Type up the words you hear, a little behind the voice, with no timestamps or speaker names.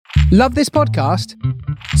Love this podcast?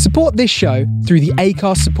 Support this show through the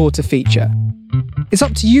Acast supporter feature. It's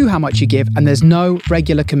up to you how much you give, and there's no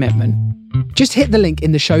regular commitment. Just hit the link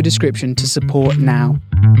in the show description to support now.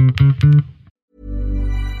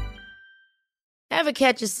 Ever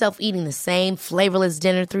catch yourself eating the same flavorless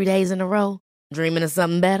dinner 3 days in a row? Dreaming of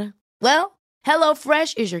something better? Well,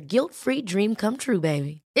 HelloFresh is your guilt-free dream come true,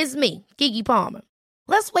 baby. It's me, Keke Palmer.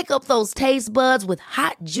 Let's wake up those taste buds with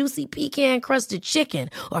hot, juicy pecan-crusted chicken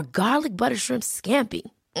or garlic butter shrimp scampi.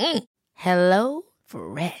 Hello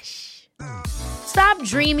Fresh. Stop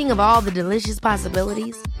dreaming of all the delicious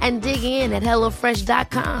possibilities and dig in at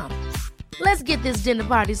HelloFresh.com. Let's get this dinner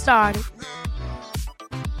party started.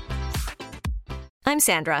 I'm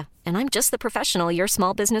Sandra, and I'm just the professional your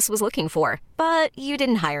small business was looking for. But you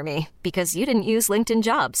didn't hire me because you didn't use LinkedIn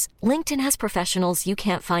Jobs. LinkedIn has professionals you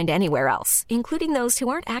can't find anywhere else, including those who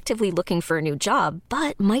aren't actively looking for a new job,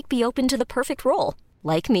 but might be open to the perfect role,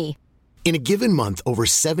 like me. In a given month, over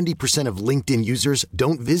 70% of LinkedIn users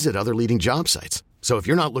don't visit other leading job sites. So if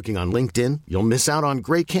you're not looking on LinkedIn, you'll miss out on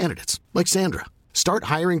great candidates like Sandra. Start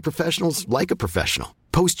hiring professionals like a professional.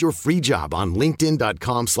 Post your free job on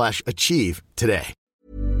linkedin.com/achieve today.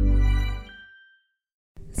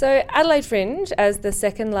 So Adelaide Fringe, as the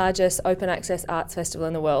second largest open access arts festival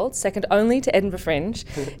in the world, second only to Edinburgh Fringe,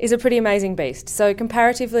 is a pretty amazing beast. So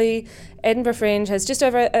comparatively, Edinburgh Fringe has just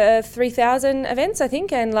over 3,000 events, I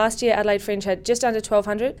think, and last year Adelaide Fringe had just under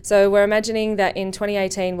 1,200. So we're imagining that in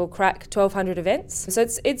 2018 we'll crack 1,200 events. So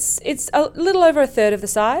it's a little over a third of the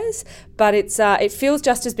size, but it feels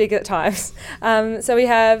just as big at times. So we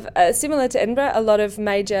have, similar to Edinburgh, a lot of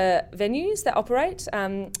major venues that operate.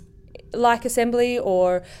 Like Assembly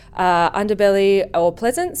or Underbelly or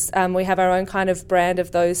Pleasance. We have our own kind of brand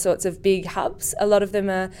of those sorts of big hubs. A lot of them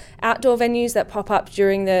are outdoor venues that pop up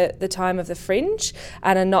during the time of the Fringe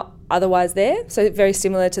and are not otherwise there. So very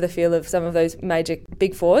similar to the feel of some of those major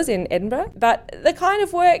big fours in Edinburgh. But the kind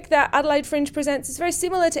of work that Adelaide Fringe presents is very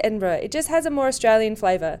similar to Edinburgh. It just has a more Australian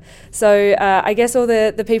flavour. So I guess all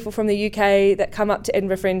the people from the UK that come up to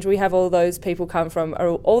Edinburgh Fringe, we have all those people come from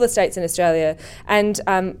all the states in Australia. And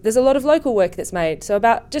there's a lot of local work that's made. So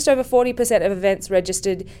about just over 40% of events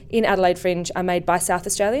registered in Adelaide Fringe are made by South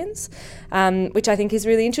Australians, which I think is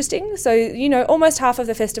really interesting. So, almost half of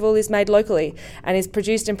the festival is made locally and is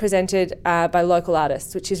produced and presented by local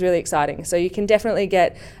artists, which is really exciting. So you can definitely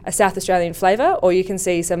get a South Australian flavour, or you can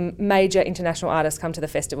see some major international artists come to the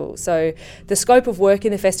festival. So the scope of work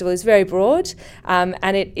in the festival is very broad,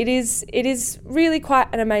 and it is really quite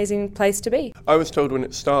an amazing place to be. I was told when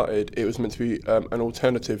it started it was meant to be an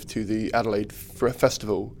alternative to the Adelaide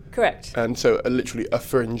Festival. Correct. And so literally a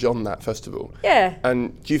fringe on that festival. Yeah.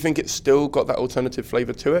 And do you think it's still got that alternative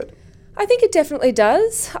flavour to it? I think it definitely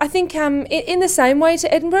does. I think in the same way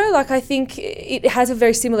to Edinburgh, I think it has a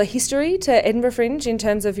very similar history to Edinburgh Fringe in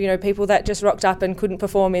terms of, people that just rocked up and couldn't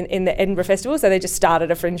perform in the Edinburgh Festival, so they just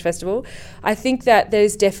started a Fringe Festival. I think that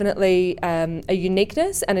there's definitely a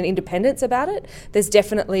uniqueness and an independence about it. There's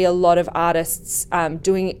definitely a lot of artists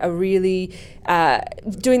doing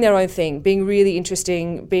their own thing, being really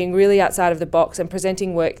interesting, being really outside of the box and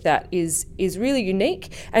presenting work that is really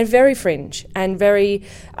unique and very Fringe and very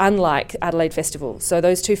unlike Adelaide Festival. So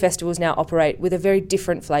those two festivals now operate with a very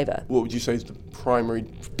different flavour. What would you say is the primary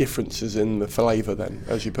differences in the flavour then,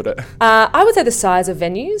 as you put it? I would say the size of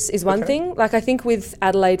venues is one thing. I think with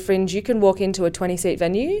Adelaide Fringe, you can walk into a 20-seat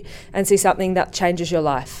venue and see something that changes your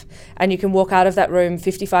life. And you can walk out of that room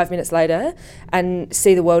 55 minutes later and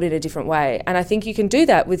see the world in a different way. And I think you can do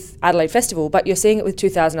that with Adelaide Festival, but you're seeing it with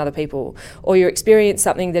 2,000 other people. Or you experience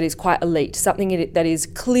something that is quite elite, something that is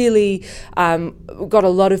clearly got a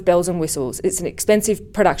lot of bells and whistles. It's an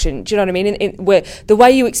expensive production. Do you know what I mean? Where the way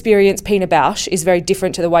you experience Pina Bausch is very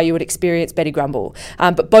different to the way you would experience Betty Grumble.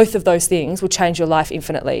 But both of those things will change your life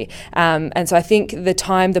infinitely. And so I think the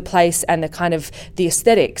time, the place, and the kind of the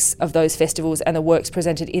aesthetics of those festivals and the works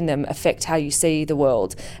presented in them affect how you see the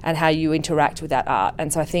world and how you interact with that art.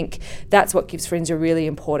 And so I think that's what gives Fringe a really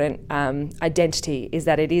important identity, is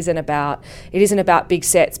that it isn't about big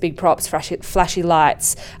sets, big props, flashy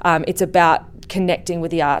lights. It's about connecting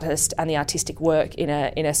with the artist and the artistic work in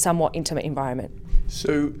a somewhat intimate environment.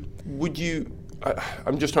 So would you,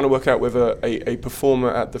 I'm just trying to work out whether a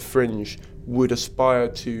performer at the Fringe would aspire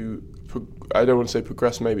to, I don't want to say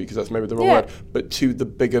progress maybe, because that's maybe the wrong word, but to the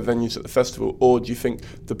bigger venues at the festival? Or do you think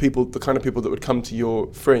the kind of people that would come to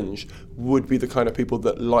your Fringe would be the kind of people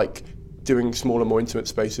that like doing smaller, more intimate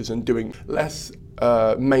spaces and doing less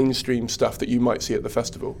mainstream stuff that you might see at the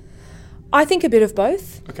festival? I think a bit of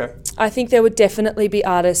both. Okay. I think there would definitely be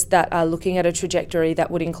artists that are looking at a trajectory that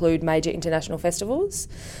would include major international festivals.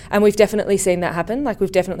 And we've definitely seen that happen. Like,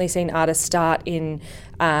 we've definitely seen artists start in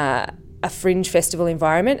a fringe festival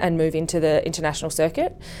environment and move into the international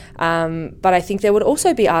circuit. But I think there would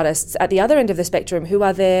also be artists at the other end of the spectrum who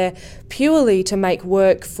are there purely to make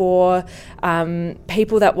work for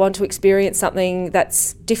people that want to experience something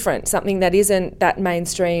that's different, something that isn't that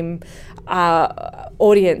mainstream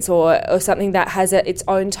audience, or something that has its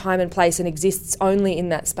own time and place and exists only in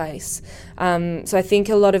that space. So I think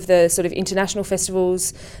a lot of the sort of international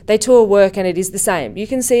festivals, they tour work and it is the same. You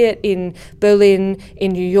can see it in Berlin,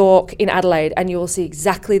 in New York, in Adelaide, and you will see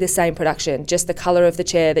exactly the same production. Just the colour of the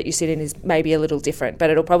chair that you sit in is maybe a little different, but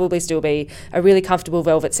it'll probably still be a really comfortable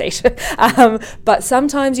velvet seat. But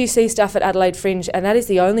sometimes you see stuff at Adelaide Fringe, and that is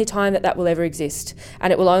the only time that will ever exist.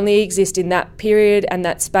 And it will only exist in that period and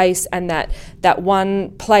that space and that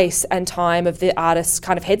one place and time of the artist's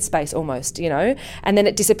kind of headspace almost, you know, and then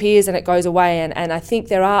it disappears and it goes away. And I think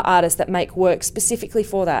there are artists that make work specifically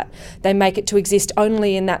for that. They make it to exist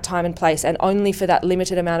only in that time and place and only for that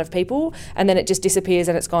limited amount of people, and then it just disappears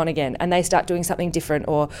and it's gone again, and they start doing something different,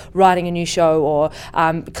 or writing a new show, or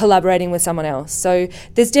collaborating with someone else. So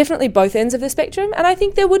there's definitely both ends of the spectrum, and I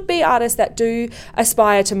think there would be artists that do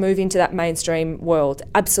aspire to move into that mainstream world,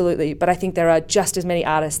 absolutely, but I think there are just as many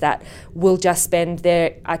artists that will just spend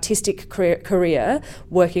their artistic career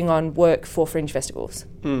working on work for fringe festivals.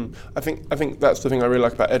 I think that's the thing I really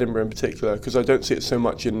like about Edinburgh in particular, because I don't see it so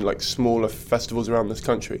much in like smaller festivals around this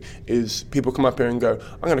country, is people come up here and go,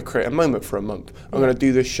 I'm going to create a moment for a month. I'm going to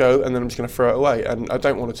do this show and then I'm just going to throw it away, and I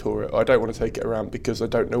don't want to tour it, or I don't want to take it around because I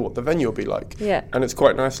don't know what the venue will be like. Yeah. And it's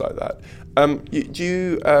quite nice like that.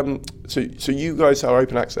 So you guys are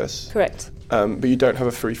open access? Correct. But you don't have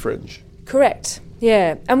a free fringe? Correct.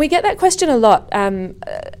 Yeah, and we get that question a lot.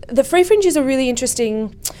 The free fringe is a really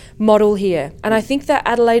interesting model here, and I think that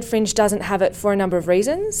Adelaide Fringe doesn't have it for a number of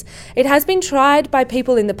reasons. It has been tried by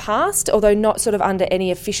people in the past, although not sort of under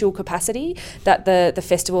any official capacity that the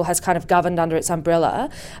festival has kind of governed under its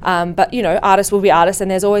umbrella. But, you know, artists will be artists,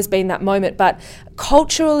 and there's always been that moment. But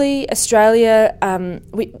culturally, Australia,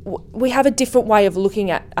 we have a different way of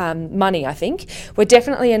looking at money, I think. We're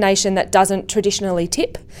definitely a nation that doesn't traditionally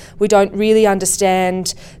tip. We don't really understand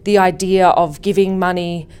the idea of giving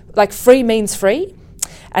money, like free means free.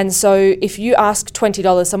 And so if you ask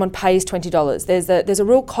 $20, someone pays $20. There's a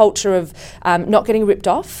real culture of not getting ripped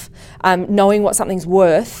off, knowing what something's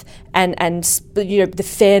worth, and you know, the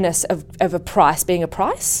fairness of a price being a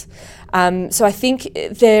price. So I think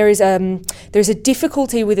there's a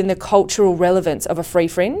difficulty within the cultural relevance of a free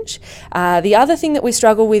fringe. The other thing that we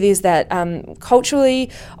struggle with is that culturally,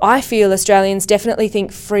 I feel Australians definitely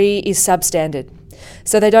think free is substandard.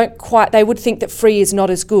 So they would think that free is not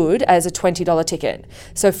as good as a $20 ticket.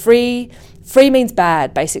 So free means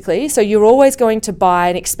bad, basically. So you're always going to buy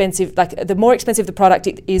an expensive, like the more expensive the product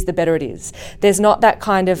is, the better it is. There's not that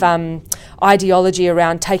kind of ideology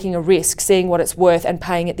around taking a risk, seeing what it's worth and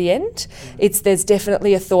paying at the end. There's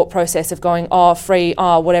definitely a thought process of going, oh, free,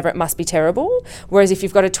 oh, whatever, it must be terrible. Whereas if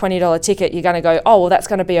you've got a $20 ticket, you're going to go, oh, well, that's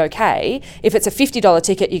going to be okay. If it's a $50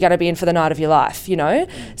 ticket, you're going to be in for the night of your life, you know?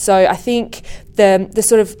 So I think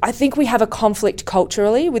I think we have a conflict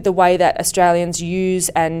culturally with the way that Australians use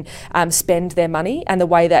and spend their money, and the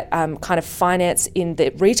way that kind of finance in the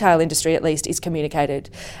retail industry, at least, is communicated.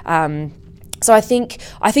 So I think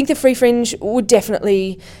the free fringe would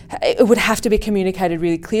definitely, it would have to be communicated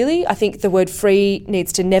really clearly. I think the word free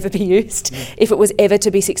needs to never be used. If it was ever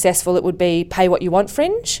to be successful, it would be pay what you want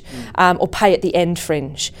fringe, or pay at the end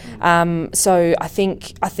fringe. So I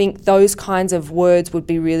think those kinds of words would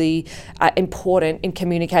be really important in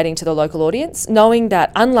communicating to the local audience, knowing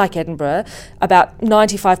that unlike Edinburgh, about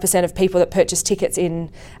 95% of people that purchase tickets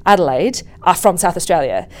in Adelaide are from South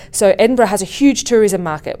Australia. So Edinburgh has a huge tourism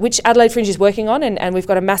market, which Adelaide Fringe is working on, and we've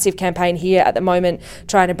got a massive campaign here at the moment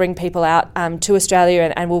trying to bring people out to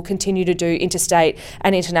Australia, and we'll continue to do interstate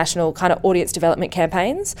and international kind of audience development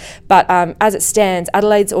campaigns. But as it stands,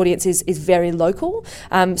 Adelaide's audience is very local.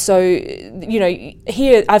 So, you know,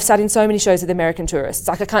 here I've sat in so many shows with American tourists,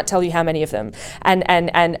 like I can't tell you how many of them,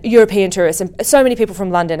 and European tourists, and so many people from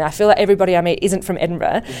London. I feel like everybody I meet isn't from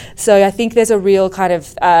Edinburgh. So I think there's a real kind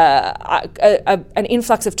of an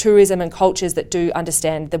influx of tourism and cultures that do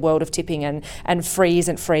understand the world of tipping, and free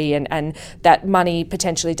isn't free, and that money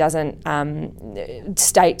potentially doesn't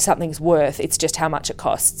state something's worth. It's just how much it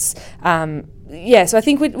costs. so I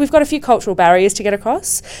think we've got a few cultural barriers to get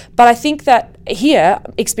across, but I think that here,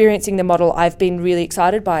 experiencing the model, I've been really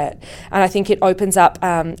excited by it, and I think it opens up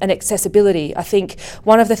an accessibility. I think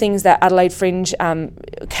one of the things that Adelaide Fringe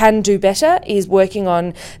can do better is working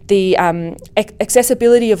on the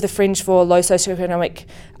accessibility of the Fringe for low socioeconomic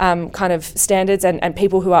kind of standards and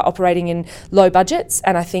people who are operating in low budgets,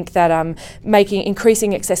 and I think that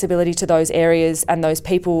increasing accessibility to those areas and those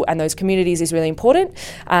people and those communities is really important,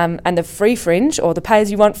 and the free Fringe or the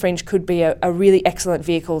pay-as-you-want Fringe could be a really excellent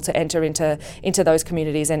vehicle to enter into those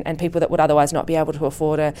communities and people that would otherwise not be able to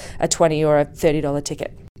afford a $20 or a $30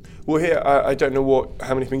 ticket. Well, here, I don't know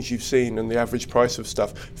how many things you've seen and the average price of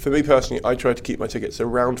stuff. For me personally, I try to keep my tickets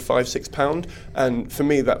around £5-6, and for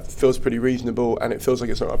me that feels pretty reasonable, and it feels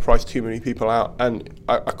like it's not a price too many people out, and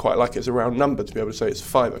I quite like it as a round number to be able to say it's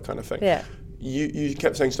 $5 kind of thing. Yeah. You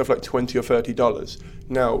kept saying stuff like $20 or $30.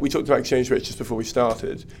 Now, we talked about exchange rates just before we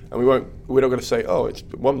started, and we're not going to say, oh, it's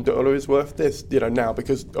 $1 is worth this, now,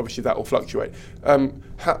 because obviously that will fluctuate.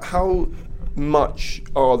 How much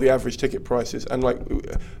are the average ticket prices, and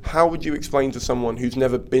how would you explain to someone who's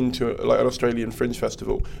never been to an Australian Fringe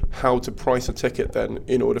Festival how to price a ticket then,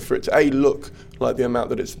 in order for it to A, look like the amount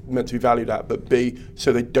that it's meant to be valued at, but B,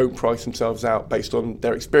 so they don't price themselves out based on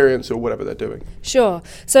their experience or whatever they're doing? Sure.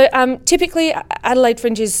 So typically Adelaide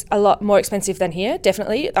Fringe is a lot more expensive than here,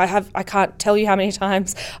 definitely. I can't tell you how many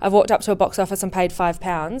times I've walked up to a box office and paid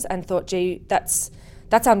 £5 and thought, gee, that's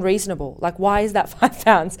unreasonable. Why is that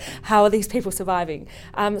 £5? How are these people surviving?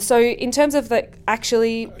 So in terms of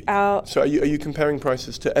So are you comparing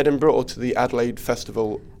prices to Edinburgh or to the Adelaide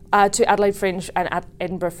Festival? To Adelaide Fringe and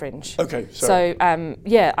Edinburgh Fringe. Okay, sorry. So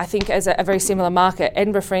I think as a very similar market,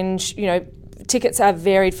 Edinburgh Fringe, tickets have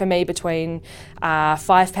varied for me between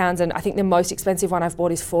 £5 and I think the most expensive one I've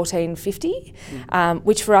bought is $14.50,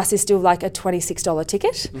 which for us is still like a $26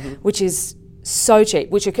 ticket, which is so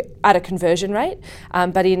cheap, which are at a conversion rate.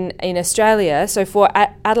 But in Australia, so for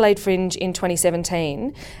Adelaide Fringe in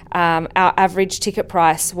 2017, our average ticket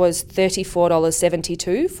price was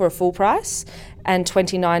 $34.72 for a full price and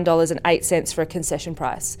 $29.08 for a concession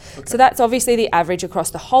price. Okay. So that's obviously the average across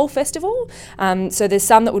the whole festival. So there's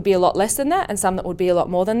some that would be a lot less than that and some that would be a lot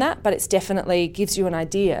more than that, but it's definitely gives you an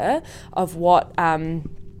idea of what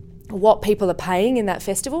people are paying in that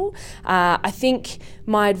festival. I think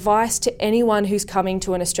my advice to anyone who's coming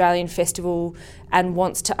to an Australian festival and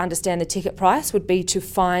wants to understand the ticket price would be to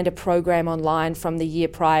find a program online from the year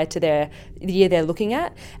prior to the year they're looking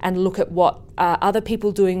at and look at what other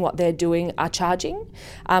people doing what they're doing are charging.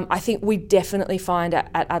 I think we definitely find at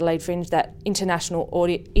Adelaide Fringe that international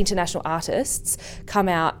artists come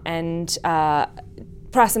out and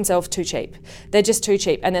price themselves too cheap. They're just too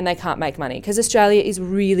cheap and then they can't make money because Australia is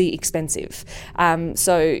really expensive.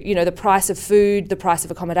 So, the price of food, the price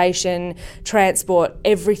of accommodation, transport,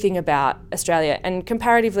 everything about Australia. And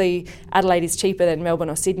comparatively, Adelaide is cheaper than Melbourne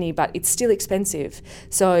or Sydney, but it's still expensive.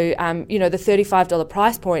 So, the $35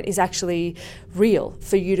 price point is actually real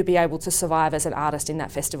for you to be able to survive as an artist in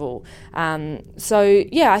that festival.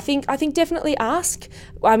 I think definitely ask.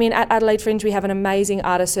 I mean, at Adelaide Fringe, we have an amazing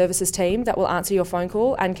artist services team that will answer your phone call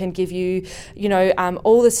and can give you,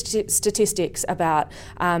 all the statistics about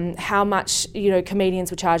how much,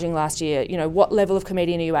 comedians were charging last year. What level of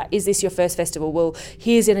comedian are you at? Is this your first festival? Well,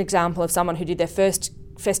 here's an example of someone who did their first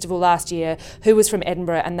festival last year who was from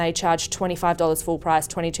Edinburgh and they charged $25 full price,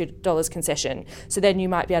 $22 concession. So then you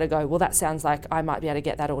might be able to go, well, that sounds like I might be able to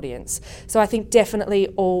get that audience. So I think definitely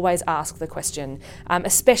always ask the question,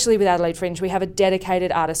 especially with Adelaide Fringe. We have a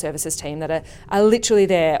dedicated artist services team that are literally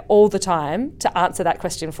there all the time to answer that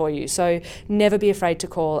question for you. So never be afraid to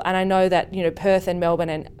call. And I know that, Perth and Melbourne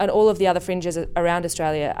and all of the other fringes around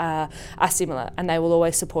Australia are similar and they will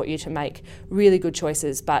always support you to make really good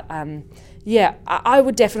choices. But I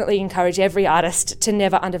would definitely encourage every artist to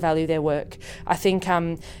never undervalue their work. I think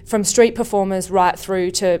from street performers right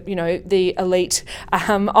through to, the elite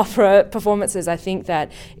opera performances, I think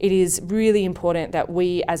that it is really important that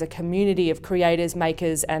we as a community of creators,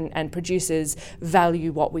 makers and producers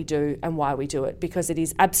value what we do and why we do it, because it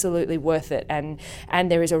is absolutely worth it. And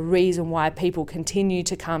there is a reason why people continue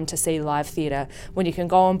to come to see live theatre. When you can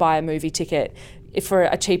go and buy a movie ticket for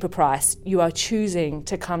a cheaper price, you are choosing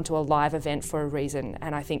to come to a live event for a reason,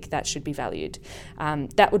 and I think that should be valued.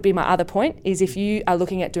 That would be my other point, is if you are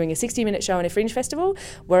looking at doing a 60-minute show in a Fringe Festival,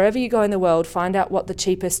 wherever you go in the world, find out what the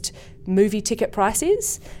cheapest movie ticket price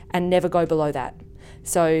is and never go below that.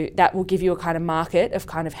 So that will give you a kind of market of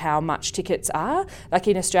kind of how much tickets are. Like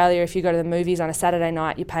in Australia, if you go to the movies on a Saturday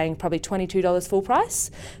night, you're paying probably $22 full price.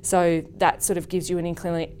 So that sort of gives you an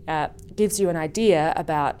idea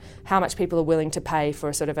about how much people are willing to pay for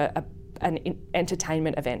a sort of a an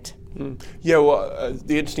entertainment event. Yeah, well,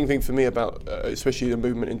 the interesting thing for me about, especially the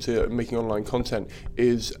movement into making online content,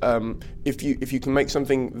 is if you can make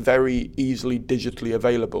something very easily digitally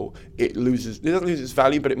available, it doesn't lose its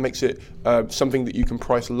value, but it makes it something that you can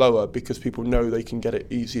price lower because people know they can get it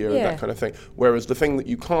easier and that kind of thing. Whereas the thing that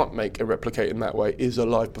you can't make and replicate in that way is a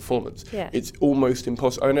live performance. Yeah. It's almost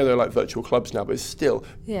impossible. I know they're like virtual clubs now, but it's still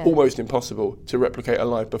almost impossible to replicate a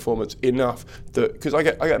live performance enough that, because I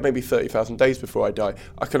get maybe 30,000 days before I die,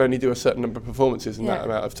 I can only do a certain number of performances in that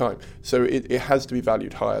amount of time. So it has to be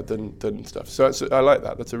valued higher than stuff. So I like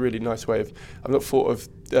that. That's a really nice way of, I've not thought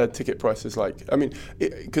of ticket prices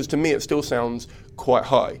because to me it still sounds quite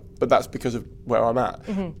high, but that's because of where I'm at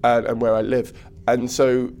and where I live. And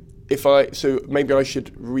so maybe I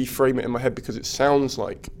should reframe it in my head, because it sounds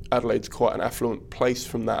like Adelaide's quite an affluent place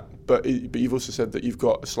from that. But you've also said that you've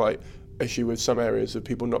got a slight issue with some areas of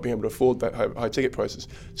people not being able to afford that high ticket prices.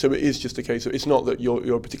 So it is just a case of, it's not that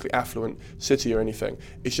you're a particularly affluent city or anything,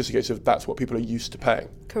 it's just a case of that's what people are used to paying.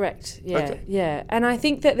 Correct, yeah. And I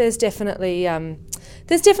think that there's definitely an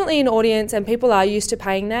audience, and people are used to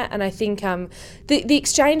paying that, and I think the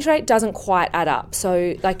exchange rate doesn't quite add up.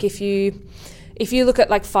 So like if you look at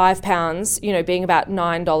like £5, being about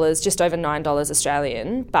 $9, just over $9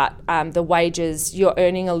 Australian, but the wages, you're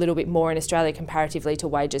earning a little bit more in Australia comparatively to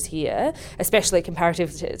wages here, especially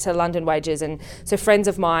comparative to London wages. And so friends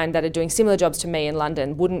of mine that are doing similar jobs to me in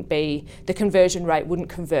London the conversion rate wouldn't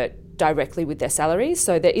convert directly with their salaries.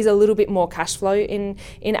 So there is a little bit more cash flow in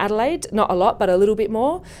Adelaide, not a lot, but a little bit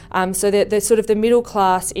more. So the sort of the middle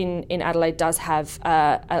class in Adelaide does have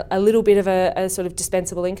a little bit of a sort of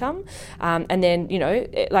dispensable income. And then,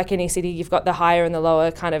 like any city, you've got the higher and the lower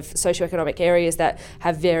kind of socioeconomic areas that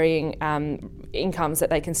have varying incomes that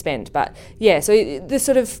they can spend. But yeah, so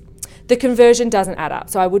the conversion doesn't add up.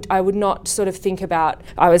 So I would not sort of think about,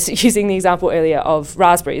 I was using the example earlier of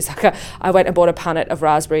raspberries. Like I went and bought a punnet of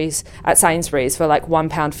raspberries at Sainsbury's for like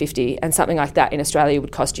 £1.50, and something like that in Australia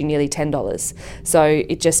would cost you nearly $10. So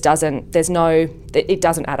it just doesn't, it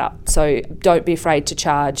doesn't add up. So don't be afraid to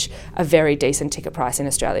charge a very decent ticket price in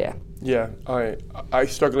Australia. Yeah, I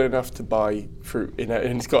struggle enough to buy fruit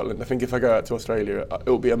in Scotland. I think if I go out to Australia, it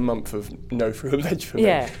will be a month of no fruit and veg for me.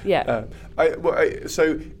 Yeah.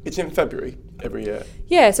 So it's in February every year.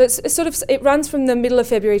 Yeah, so it runs from the middle of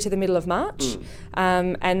February to the middle of March,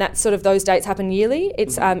 and that's sort of, those dates happen yearly.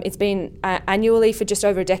 It's been annually for just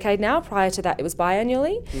over a decade now. Prior to that, it was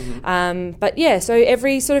biannually. But yeah, so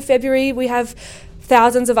every sort of February we have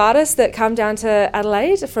thousands of artists that come down to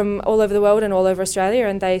Adelaide from all over the world and all over Australia,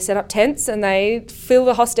 and they set up tents and they fill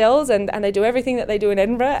the hostels and they do everything that they do in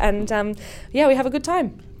Edinburgh, and we have a good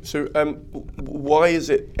time. So why is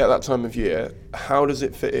it at that time of year? How does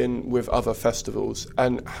it fit in with other festivals?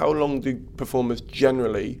 And how long do performers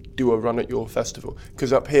generally do a run at your festival?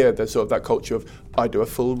 Because up here there's sort of that culture of, I do a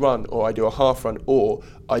full run, or I do a half run, or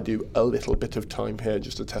I do a little bit of time here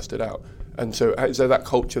just to test it out. And so is there that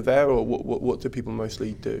culture there, or what do people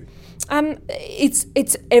mostly do?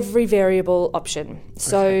 It's every variable option.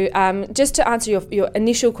 So just to answer your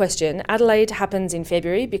initial question, Adelaide happens in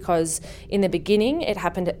February because in the beginning it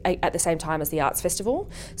happened at the same time as the Arts Festival.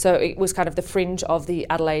 So it was kind of the fringe of the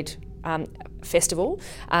Adelaide festival,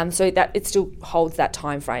 so that it still holds that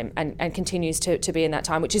time frame and continues to be in that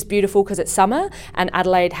time, which is beautiful because it's summer and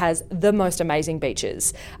Adelaide has the most amazing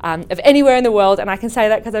beaches of anywhere in the world, and I can say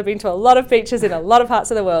that because I've been to a lot of beaches in a lot of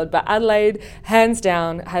parts of the world, but Adelaide hands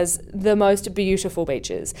down has the most beautiful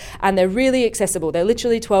beaches, and they're really accessible. They're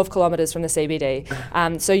literally 12 kilometres from the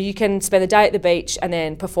CBD, so you can spend the day at the beach and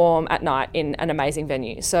then perform at night in an amazing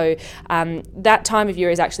venue. So that time of year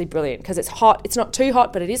is actually brilliant because it's hot. It's not too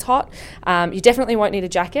hot, but it is hot. You definitely won't need a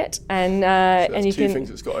jacket, and so and you two can. Things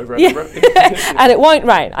it's got over Edinburgh. And it won't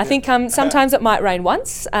rain. I think sometimes it might rain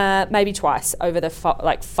once, maybe twice over the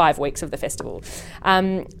 5 weeks of the festival.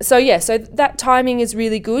 So that timing is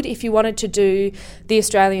really good if you wanted to do the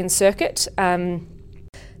Australian circuit.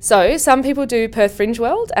 So some people do Perth Fringe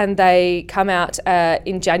World, and they come out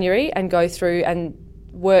in January and go through and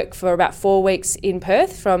work for about 4 weeks in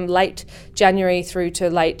Perth from late January through to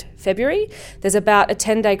late February. There's about a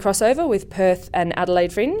 10-day crossover with Perth and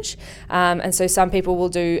Adelaide Fringe, and so some people will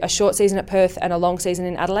do a short season at Perth and a long season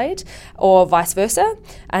in Adelaide, or vice versa.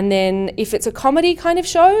 And then if it's a comedy kind of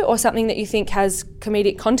show or something that you think has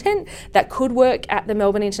comedic content that could work at the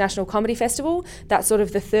Melbourne International Comedy Festival, that's sort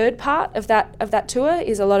of the third part of that tour.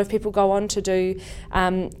 Is a lot of people go on to do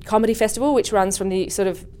Comedy Festival, which runs from the sort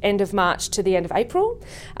of end of March to the end of April.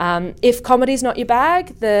 If comedy's not your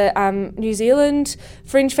bag, the New Zealand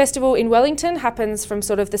Fringe Festival in Wellington happens from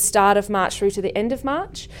sort of the start of March through to the end of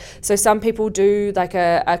March. So some people do like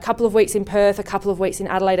a couple of weeks in Perth, a couple of weeks in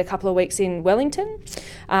Adelaide, a couple of weeks in Wellington.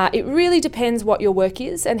 It really depends what your work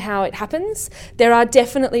is and how it happens. There are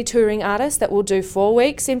definitely touring artists that will do 4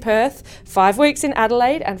 weeks in Perth, 5 weeks in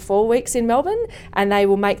Adelaide and 4 weeks in Melbourne, and they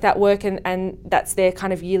will make that work, and that's their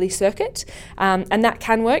kind of yearly circuit. And that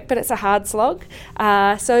can work, but it's a hard slog.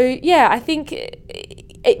 So yeah, I think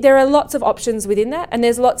there are lots of options within that, and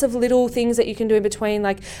there's lots of little things that you can do in between,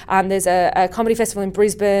 like there's a comedy festival in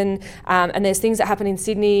Brisbane, and there's things that happen in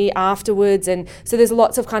Sydney afterwards, and so there's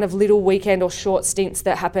lots of kind of little weekend or short stints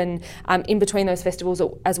that happen in between those festivals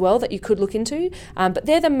as well that you could look into. But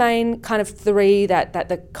they're the main kind of three that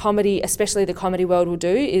the comedy, especially the comedy world, will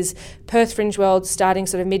do, is Perth Fringe World starting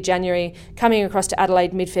sort of mid-January, coming across to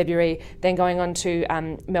Adelaide mid-February, then going on to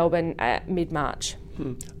Melbourne mid-March.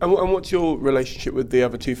 And what's your relationship with the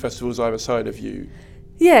other two festivals either side of you?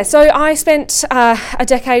 Yeah, so I spent a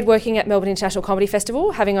decade working at Melbourne International Comedy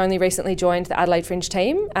Festival, having only recently joined the Adelaide Fringe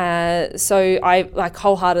team. So I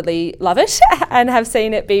wholeheartedly love it and have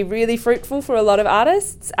seen it be really fruitful for a lot of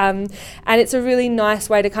artists. And it's a really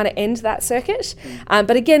nice way to kind of end that circuit.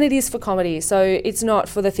 But again, it is for comedy, so it's not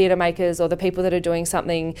for the theatre makers or the people that are doing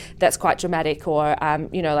something that's quite dramatic or,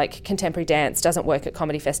 like contemporary dance doesn't work at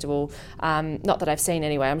Comedy Festival. Not that I've seen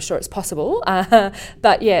anyway, I'm sure it's possible.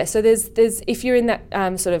 But yeah, so there's if you're in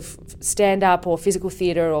that sort of stand-up or physical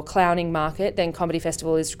theatre or clowning market, then Comedy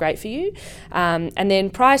Festival is great for you. And then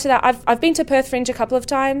prior to that, I've been to Perth Fringe a couple of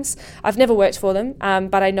times. I've never worked for them,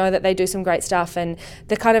 but I know that they do some great stuff, and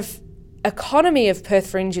the kind of economy of Perth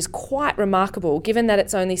Fringe is quite remarkable, given that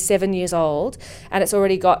it's only 7 years old and it's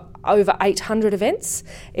already got over 800 events.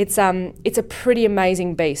 It's a pretty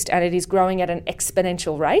amazing beast, and it is growing at an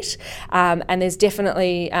exponential rate. And there's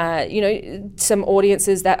definitely some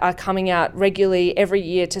audiences that are coming out regularly every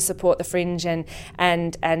year to support the Fringe,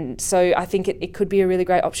 and so I think it could be a really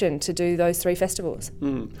great option to do those three festivals.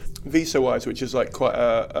 Visa-wise, which is like quite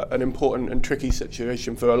an important and tricky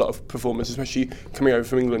situation for a lot of performers, especially coming over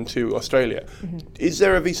from England to Australia. Is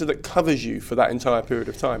there a visa that covers you for that entire period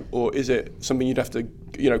of time, or is it something you'd have to,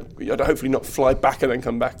 hopefully not fly back and then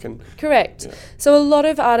come back? And correct. Yeah. So a lot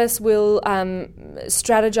of artists will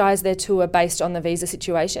strategise their tour based on the visa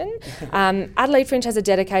situation. Adelaide Fringe has a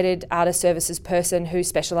dedicated artist services person who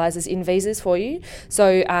specialises in visas for you.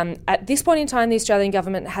 So at this point in time, the Australian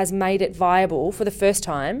government has made it viable for the first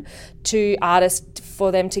time to artists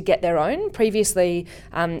for them to get their own. Previously,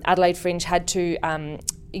 Adelaide Fringe had to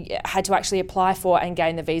actually apply for and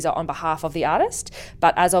gain the visa on behalf of the artist.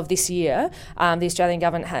 But as of this year, the Australian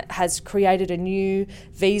government has created a new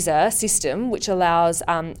visa system which allows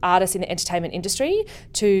artists in the entertainment industry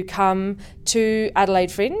to come to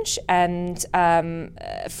Adelaide Fringe, and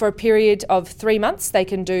for a period of 3 months they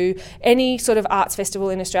can do any sort of arts festival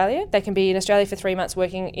in Australia. They can be in Australia for 3 months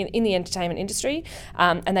working in the entertainment industry,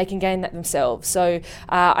 and they can gain that themselves. So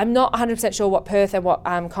I'm not 100% sure what Perth and what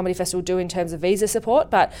Comedy Festival do in terms of visa support,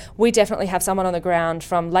 but we definitely have someone on the ground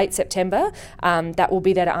from late September that will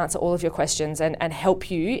be there to answer all of your questions and help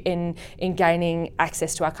you in gaining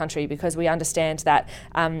access to our country, because we understand that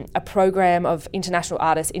a program of international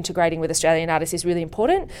artists integrating with Australian artists is really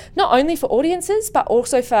important, not only for audiences but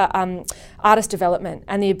also for artist development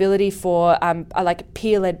and the ability for like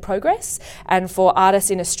peer-led progress, and for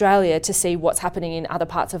artists in Australia to see what's happening in other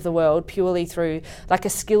parts of the world purely through like a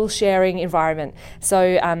skill sharing environment.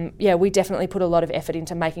 So we definitely put a lot of effort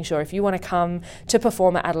into making sure if you want to come to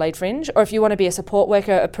perform at Adelaide Fringe, or if you want to be a support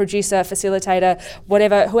worker, a producer, facilitator,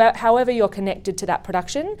 whatever, however you're connected to that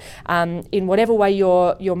production, in whatever way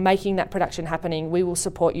you're making that production happening, we will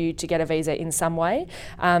support you to get a visa in some way.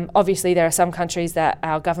 Obviously, there are some countries that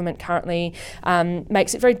our government currently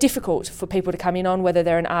makes it very difficult for people to come in on, whether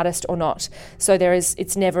they're an artist or not. So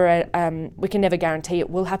it's never we can never guarantee it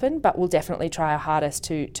will happen, but we'll definitely try our hardest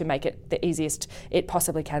to make it the easiest it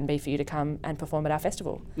possibly can be for you to come and perform at our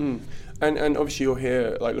festival. And obviously you're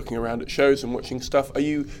here like looking around at shows and watching stuff. Are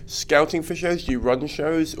you scouting for shows? Do you run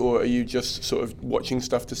shows, or are you just sort of watching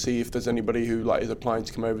stuff to see if there's anybody who like is applying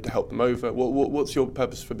to come over to help them over? What's your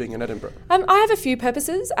purpose for being in Edinburgh? I have a few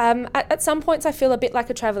purposes. At some points I feel a bit like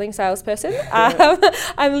a travelling salesperson.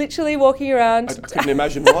 I'm literally walking around. I couldn't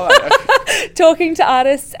imagine why. Talking to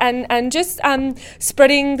artists and just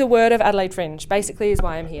spreading the word of Adelaide Fringe basically is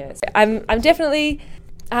why I'm here. I'm definitely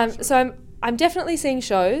I'm definitely seeing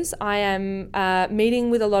shows. I am meeting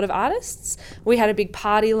with a lot of artists. We had a big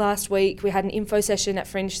party last week. We had an info session at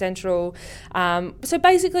Fringe Central. So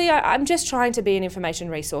basically, I'm just trying to be an information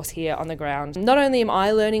resource here on the ground. Not only am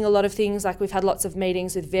I learning a lot of things, like we've had lots of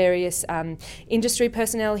meetings with various industry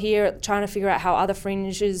personnel here, trying to figure out how other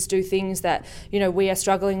fringes do things that, you know, we are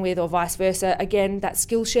struggling with, or vice versa. Again, that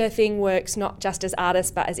Skillshare thing works not just as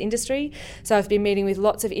artists, but as industry. So I've been meeting with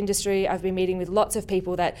lots of industry. I've been meeting with lots of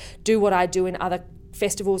people that do what I do in other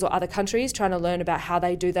festivals or other countries, trying to learn about how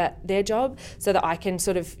they do their job, so that I can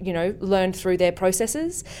sort of, you know, learn through their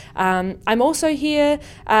processes. I'm also here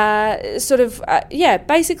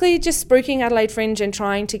basically just spruiking Adelaide Fringe and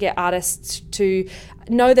trying to get artists to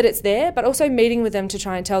know that it's there, but also meeting with them to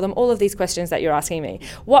try and tell them all of these questions that you're asking me.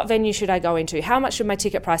 What venue should I go into? How much should my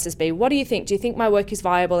ticket prices be? What do you think? Do you think my work is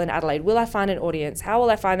viable in Adelaide? Will I find an audience? How will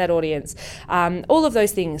I find that audience? All of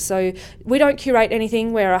those things. So we don't curate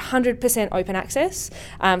anything. We're 100% open access.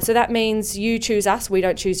 So that means you choose us, we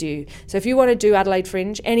don't choose you. So if you want to do Adelaide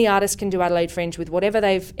Fringe, any artist can do Adelaide Fringe with whatever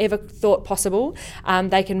they've ever thought possible.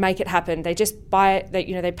 They can make it happen. They just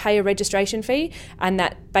they pay a registration fee, and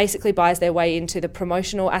that basically buys their way into the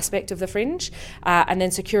promotional aspect of the Fringe, and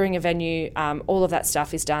then securing a venue. All of that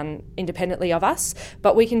stuff is done independently of us,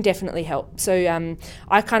 but we can definitely help. So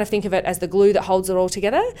I kind of think of it as the glue that holds it all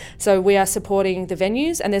together. So we are supporting the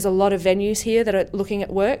venues, and there's a lot of venues here that are looking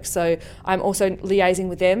at work. So I'm also liaising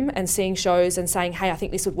with them and seeing shows and saying, hey, I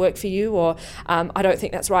think this would work for you, or I don't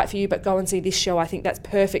think that's right for you, but go and see this show. I think that's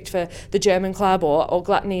perfect for the German Club or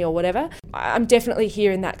Gluttony or whatever. I'm definitely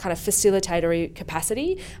here in that kind of facilitatory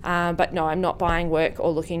capacity, but no, I'm not buying work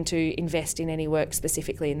or looking to invest in any work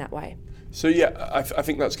specifically in that way. So yeah, I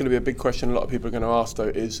think that's going to be a big question a lot of people are going to ask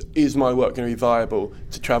though, is my work going to be viable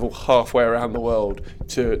to travel halfway around the world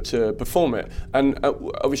to perform it? And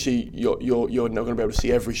obviously you're not going to be able to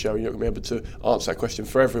see every show, you're not going to be able to answer that question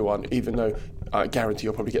for everyone, even though I guarantee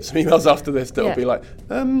you'll probably get some emails after this that'll be like,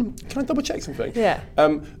 can I double check something? Yeah.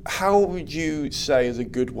 How would you say is a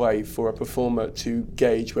good way for a performer to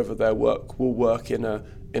gauge whether their work will work in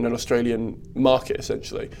an Australian market,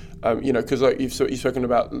 essentially? Because like you've spoken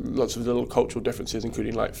about lots of little cultural differences,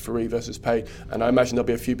 including like free versus paid, and I imagine there'll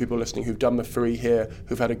be a few people listening who've done the free here,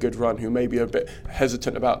 who've had a good run, who may be a bit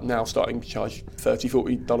hesitant about now starting to charge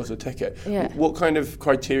 $30-$40 a ticket. Yeah. What kind of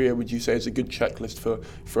criteria would you say is a good checklist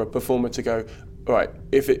for a performer to go, all right,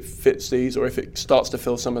 if it fits these, or if it starts to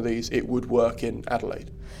fill some of these, it would work in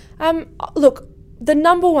Adelaide? Look, the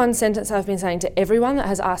number one sentence I've been saying to everyone that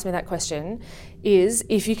has asked me that question is,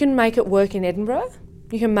 if you can make it work in Edinburgh,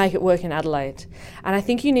 you can make it work in Adelaide. And I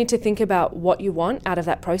think you need to think about what you want out of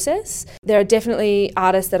that process. There are definitely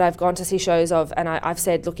artists that I've gone to see shows of, and I've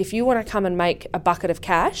said, look, if you want to come and make a bucket of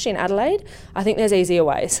cash in Adelaide, I think there's easier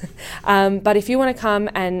ways. But if you want to come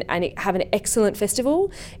and have an excellent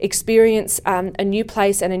festival, experience a new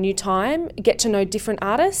place and a new time, get to know different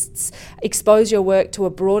artists, expose your work to a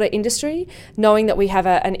broader industry, knowing that we have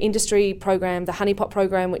an industry program, the Honeypot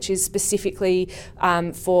program, which is specifically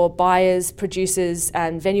for buyers, producers,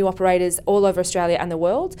 and venue operators all over Australia and the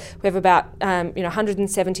world. We have about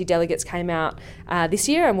 170 delegates came out this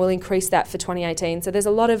year, and we'll increase that for 2018. So there's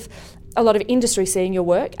a lot of industry seeing your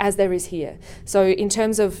work, as there is here. So in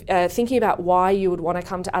terms of thinking about why you would want to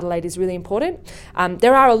come to Adelaide is really important.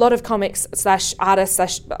 There are a lot of comics /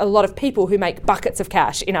 artists / a lot of people who make buckets of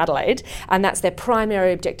cash in Adelaide, and that's their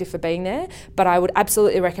primary objective for being there. But I would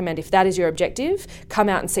absolutely recommend, if that is your objective, come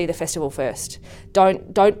out and see the festival first.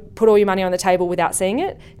 Don't put all your money on the table without seeing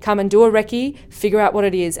it. Come and do a recce, figure out what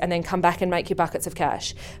it is, and then come back and make your buckets of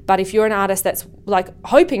cash. But if you're an artist that's like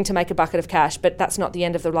hoping to make a bucket of cash, but that's not the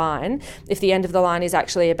end of the line, if the end of the line is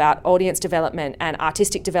actually about audience development and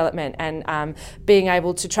artistic development and being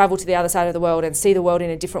able to travel to the other side of the world and see the world in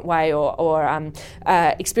a different way, or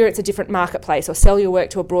experience a different marketplace, or sell your work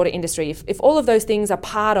to a broader industry, if all of those things are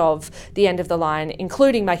part of the end of the line,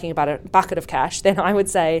 including making a bucket of cash, then I would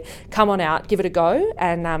say come on out, give it a go,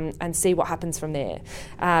 and see what happens from there.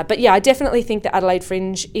 But yeah, I definitely think that Adelaide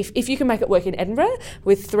Fringe, if you can make it work in Edinburgh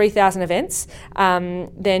with 3,000 events,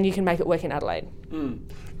 then you can make it work in Adelaide.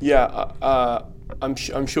 Yeah, I'm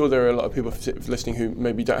sure there are a lot of people listening who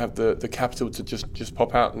maybe don't have the capital to just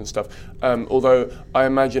pop out and stuff. Although I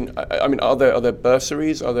imagine, are there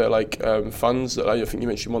bursaries? Are there like funds that I think you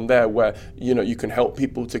mentioned one there where you can help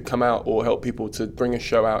people to come out or help people to bring a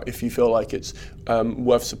show out if you feel like it's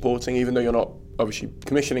worth supporting, even though you're not obviously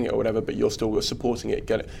commissioning it or whatever, but you're still supporting it,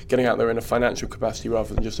 getting out there in a financial capacity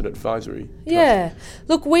rather than just an advisory. Yeah.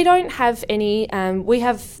 Look, we don't have any, we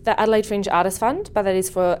have the Adelaide Fringe Artist Fund, but that is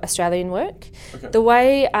for Australian work. Okay. The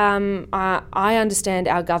way I understand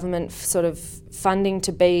our government sort of funding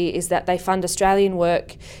to be is that they fund Australian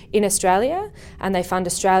work in Australia and they fund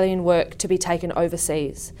Australian work to be taken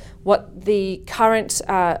overseas. What the current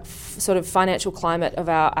sort of financial climate of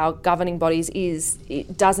our governing bodies is,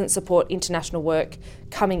 it doesn't support international work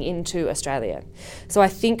coming into Australia. So I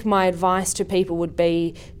think my advice to people would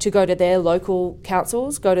be to go to their local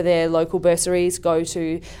councils, go to their local bursaries, go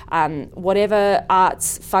to whatever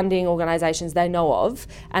arts funding organisations they know of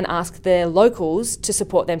and ask their locals to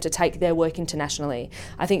support them to take their work internationally.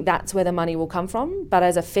 I think that's where the money will come from, but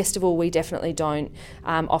as a festival we definitely don't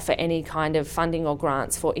offer any kind of funding or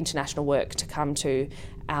grants for international work to come to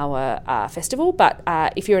our festival. But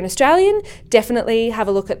if you're an Australian, definitely have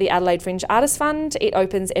a look at the Adelaide Fringe Artists Fund. It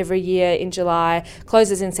opens every year in July,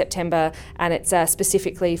 closes in September, and it's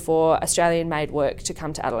specifically for Australian-made work to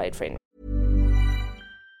come to Adelaide Fringe.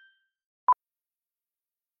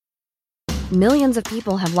 Millions of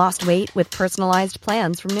people have lost weight with personalized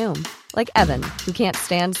plans from Noom. Like Evan, who can't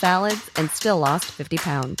stand salads and still lost 50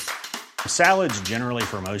 pounds. Salads generally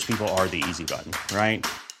for most people are the easy button, right?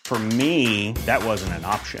 For me, that wasn't an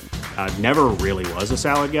option. I never really was a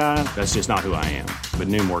salad guy. That's just not who I am. But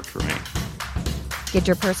Noom worked for me. Get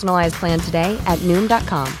your personalized plan today at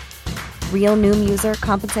Noom.com. Real Noom user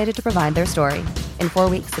compensated to provide their story. In 4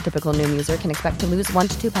 weeks, the typical Noom user can expect to lose 1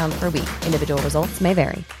 to 2 pounds per week. Individual results may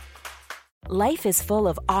vary. Life is full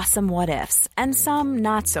of awesome what-ifs, and some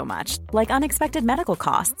not so much, like unexpected medical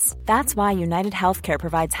costs. That's why United Healthcare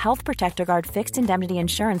provides Health Protector Guard fixed indemnity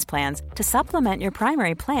insurance plans to supplement your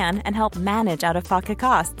primary plan and help manage out-of-pocket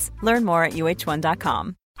costs. Learn more at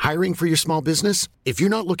UH1.com. Hiring for your small business? If you're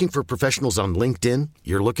not looking for professionals on LinkedIn,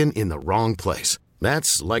 you're looking in the wrong place.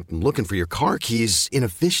 That's like looking for your car keys in a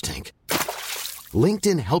fish tank.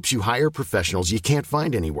 LinkedIn helps you hire professionals you can't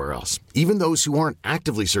find anywhere else, even those who aren't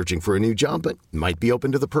actively searching for a new job but might be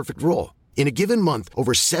open to the perfect role. In a given month,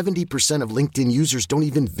 over 70% of LinkedIn users don't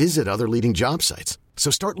even visit other leading job sites.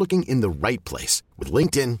 So start looking in the right place. With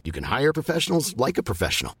LinkedIn, you can hire professionals like a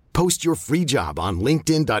professional. Post your free job on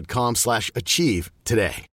linkedin.com/achieve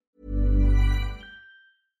today.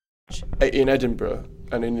 In Edinburgh,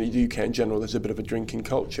 and in the UK in general, there's a bit of a drinking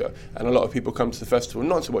culture, and a lot of people come to the festival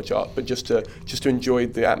not to watch art, but just to enjoy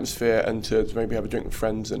the atmosphere and to maybe have a drink with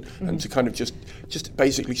friends and to kind of just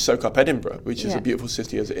basically soak up Edinburgh, which is a beautiful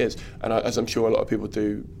city as it is. And as I'm sure a lot of people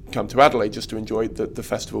do come to Adelaide just to enjoy the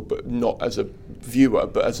festival, but not as a viewer,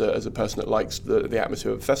 but as a person that likes the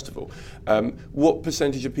atmosphere of the festival. What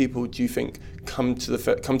percentage of people do you think come to the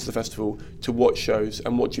festival to watch shows,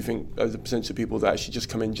 and what do you think are the percentage of people that actually just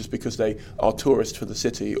come in just because they are tourists for the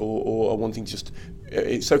city or are wanting to just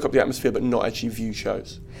soak up the atmosphere but not actually view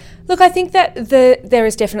shows? Look, I think that there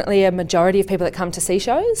is definitely a majority of people that come to see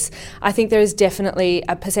shows. I think there is definitely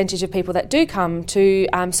a percentage of people that do come to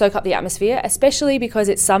soak up the atmosphere, especially because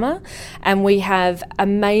it's summer and we have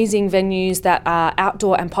amazing venues that are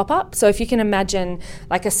outdoor and pop-up. So if you can imagine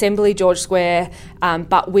like Assembly George Square,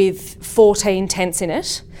 but with 14 tents in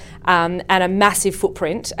it, and a massive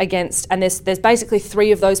footprint against, and there's basically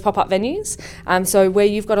 3 of those pop-up venues. So where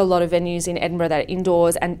you've got a lot of venues in Edinburgh that are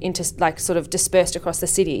indoors and sort of dispersed across the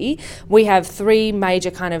city, we have 3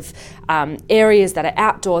 major kind of areas that are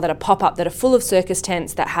outdoor, that are pop-up, that are full of circus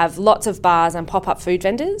tents, that have lots of bars and pop-up food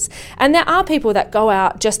vendors. And there are people that go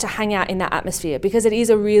out just to hang out in that atmosphere because it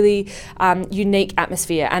is a really unique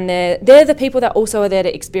atmosphere. And they're the people that also are there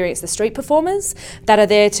to experience the street performers, that are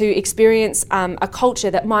there to experience a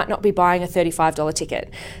culture that might not be buying a $35 ticket.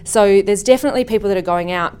 So there's definitely people that are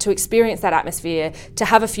going out to experience that atmosphere, to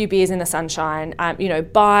have a few beers in the sunshine,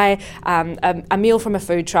 buy a meal from a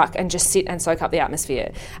food truck and just sit and soak up the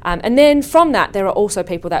atmosphere. And then from that, there are also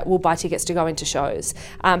people that will buy tickets to go into shows.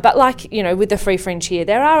 But with the Free Fringe here,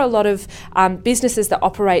 there are a lot of businesses that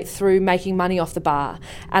operate through making money off the bar.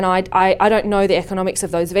 And I don't know the economics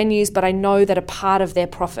of those venues, but I know that a part of their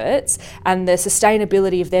profits and the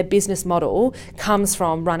sustainability of their business model comes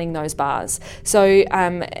from running those bars. So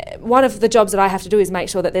one of the jobs that I have to do is make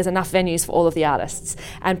sure that there's enough venues for all of the artists.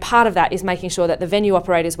 And part of that is making sure that the venue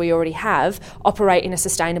operators we already have operate in a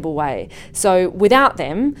sustainable way. So without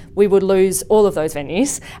them, we would lose all of those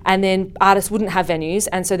venues, and then artists wouldn't have venues.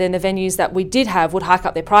 And so then the venues that we did have would hike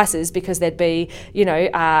up their prices because there'd be,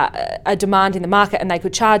 a demand in the market and they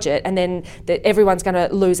could charge it, and then everyone's going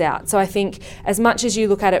to lose out. So I think as much as you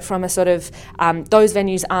look at it from a sort of, those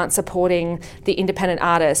venues aren't supporting the independent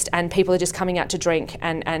artists, artist and people are just coming out to drink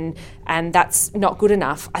and that's not good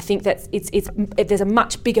enough. I think that there's a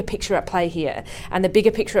much bigger picture at play here, and the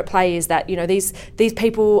bigger picture at play is that, you know, these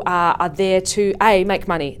people are there to make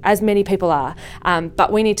money, as many people are,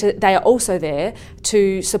 but they are also there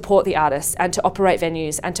to support the artists and to operate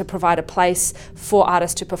venues and to provide a place for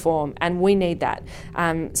artists to perform, and we need that,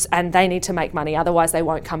 and they need to make money, otherwise they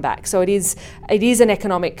won't come back. So it is an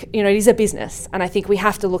economic, you know, it is a business, and I think we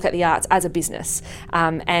have to look at the arts as a business,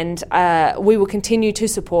 and we will continue to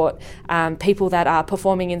support people that are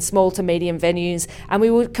performing in small to medium venues, and we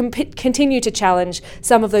will continue to challenge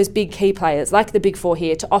some of those big key players like the Big Four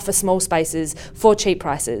here to offer small spaces for cheap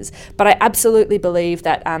prices. But I absolutely believe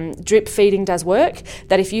that drip feeding does work,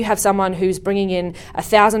 that if you have someone who's bringing in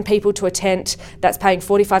 1,000 people to a tent that's paying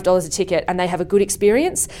 $45 a ticket and they have a good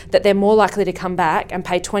experience, that they're more likely to come back and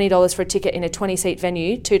pay $20 for a ticket in a 20-seat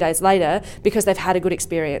venue 2 days later because they've had a good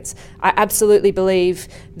experience. I absolutely believe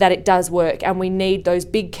that it does work, and we need those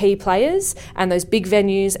big key players and those big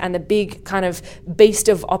venues and the big kind of beast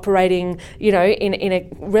of operating, you know, in a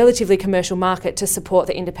relatively commercial market to support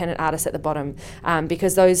the independent artists at the bottom,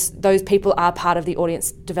 because those people are part of the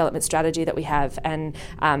audience development strategy that we have, and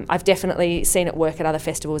I've definitely seen it work at other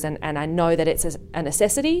festivals, and I know that it's a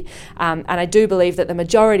necessity, and I do believe that the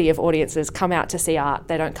majority of audiences come out to see art,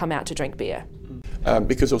 they don't come out to drink beer.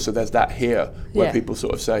 Because also there's that here where people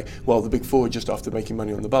sort of say, well, the Big Four are just after making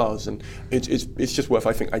money on the bars, and it's just worth,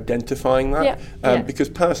 I think, identifying that, because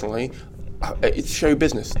personally, it's show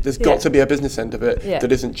business. There's got to be a business end of it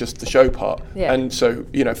that isn't just the show part. And so,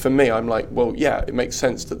 you know, for me, I'm like, well, it makes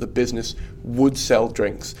sense that the business would sell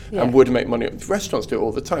drinks and would make money. Restaurants do it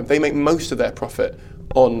all the time. They make most of their profit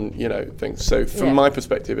on, you know, things. So from my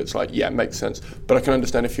perspective, it's like, it makes sense. But I can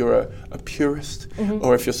understand if you're a purist,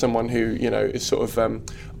 or if you're someone who, you know, is sort of,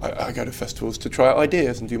 I go to festivals to try out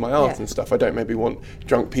ideas and do my art and stuff. I don't maybe want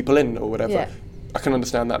drunk people in or whatever. I can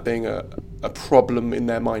understand that being a problem in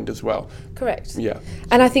their mind as well. Correct. Yeah.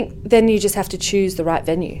 And I think then you just have to choose the right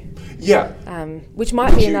venue. Yeah. Which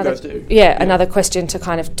might be another another question to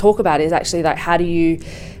kind of talk about is actually like how do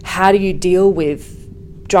you deal with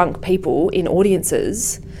drunk people in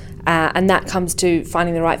audiences, and that comes to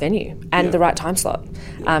finding the right venue and the right time slot.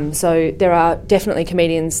 So there are definitely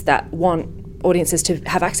comedians that want audiences to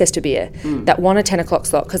have access to beer, that want a 10 o'clock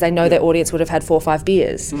slot because they know their audience would have had 4 or 5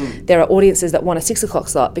 beers. There are audiences that want a 6 o'clock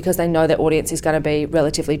slot because they know their audience is going to be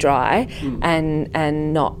relatively dry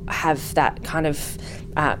and not have that kind of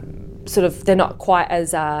sort of, they're not quite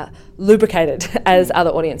as lubricated as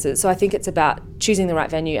other audiences. So I think it's about choosing the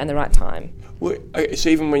right venue and the right time. Well, so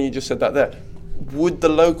even when you just said that there, would the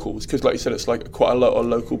locals, because like you said, it's like quite a lot of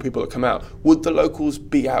local people that come out, would the locals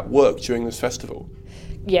be at work during this festival?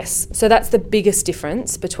 Yes, so that's the biggest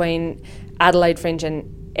difference between Adelaide Fringe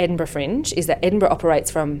and Edinburgh Fringe, is that Edinburgh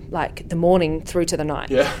operates from like the morning through to the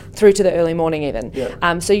night, through to the early morning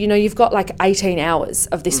even. So, you know, you've got like 18 hours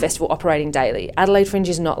of this festival operating daily. Adelaide Fringe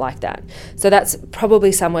is not like that. So that's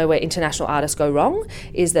probably somewhere where international artists go wrong,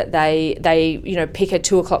 is that they you know, pick a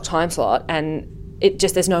 2 o'clock time slot and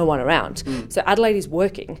there's no one around. So Adelaide is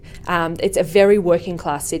working. It's a very working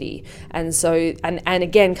class city. And so, and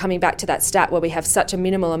again, coming back to that stat where we have such a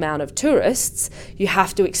minimal amount of tourists, you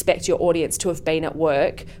have to expect your audience to have been at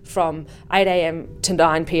work from 8 a.m. to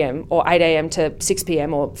 9 p.m. or 8 a.m. to 6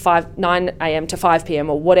 p.m. or 9 a.m. to 5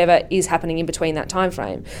 p.m. or whatever is happening in between that time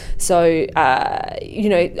frame. So, you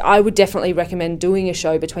know, I would definitely recommend doing a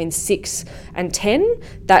show between 6 and 10.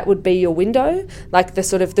 That would be your window. Like the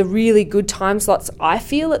sort of the really good time slots I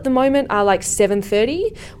feel at the moment are like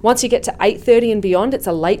 7:30. Once you get to 8:30 and beyond, it's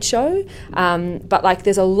a late show. But like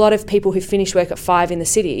there's a lot of people who finish work at 5 in the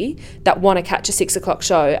city that want to catch a 6 o'clock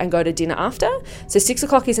show and go to dinner after. So 6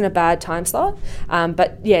 o'clock isn't a bad time slot.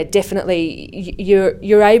 But yeah, definitely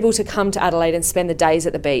you're able to come to Adelaide and spend the days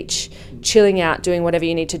at the beach, chilling out, doing whatever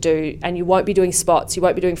you need to do, and you won't be doing spots. You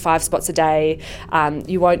won't be doing 5 spots a day.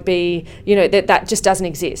 You won't be, you know, that just doesn't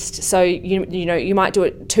exist. So you know you might do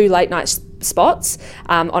it 2 late night spots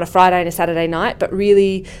on a Friday and a Saturday night, but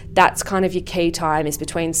really that's kind of your key time, is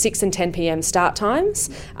between 6 and 10 p.m. start times.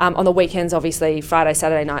 On the weekends, obviously, Friday,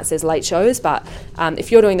 Saturday nights, there's late shows, but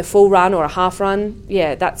if you're doing the full run or a half run,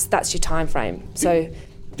 that's your time frame. So,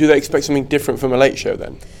 do they expect something different from a late show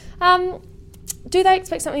then? Do they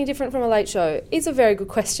expect something different from a late show? Is a very good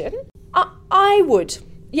question. I would.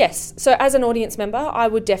 Yes. So as an audience member, I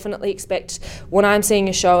would definitely expect when I'm seeing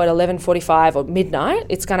a show at 11:45 or midnight,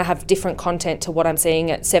 it's going to have different content to what I'm seeing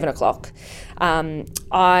at 7 o'clock.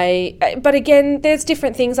 But again, there's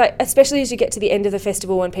different things, like especially as you get to the end of the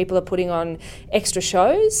festival when people are putting on extra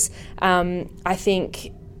shows. I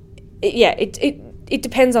think, it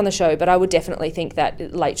depends on the show, but I would definitely think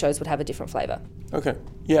that late shows would have a different flavour. Okay,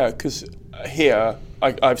 yeah, because here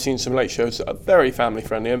I've seen some late shows that are very family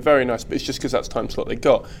friendly and very nice, but it's just because that's time slot they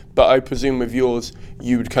got. But I presume with yours,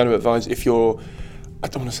 you would kind of advise if you're, I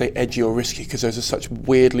don't want to say edgy or risky, because those are such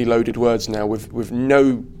weirdly loaded words now with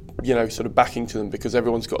no, you know, sort of backing to them, because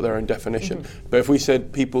everyone's got their own definition. But if we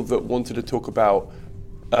said people that wanted to talk about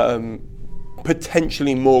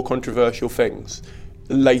potentially more controversial things,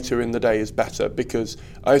 later in the day is better, because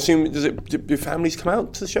I assume, do families come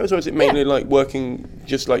out to the shows, or is it mainly like working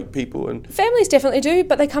just like people? And families definitely do,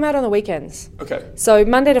 but they come out on the weekends. Okay. So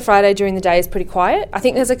Monday to Friday during the day is pretty quiet. I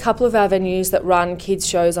think there's a couple of our venues that run kids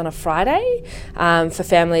shows on a Friday for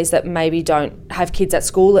families that maybe don't have kids at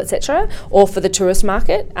school, etc., or for the tourist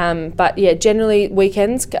market. But yeah, generally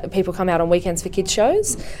weekends, people come out on weekends for kids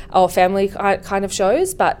shows or family kind of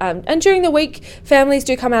shows. But and during the week, families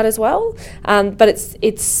do come out as well. But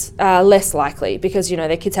it's less likely because, you know,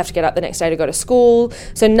 their kids have to get up the next day to go to school.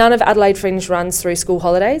 So none of Adelaide Fringe runs through school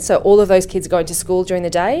holidays. So all of those kids are going to school during the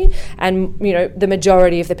day, and, you know, the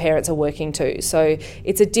majority of the parents are working too. So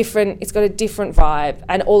it's got a different vibe,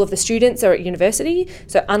 and all of the students are at university.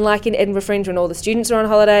 So unlike in Edinburgh Fringe when all the students are on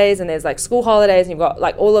holidays and there's like school holidays and you've got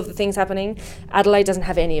like all of the things happening, Adelaide doesn't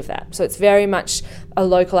have any of that. So it's very much a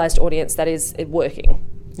localised audience that is working.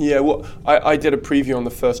 Yeah, well, I did a preview on the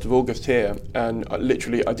 1st of August here, and I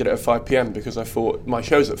did it at 5 p.m. because I thought my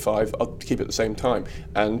show's at 5, I'll keep it at the same time.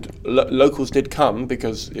 And locals did come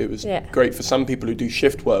because it was great for some people who do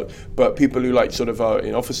shift work, but people who like sort of are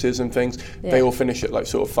in offices and things, they all finish at like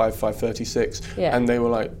sort of 5:36, and they were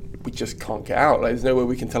like, we just can't get out. Like, there's no way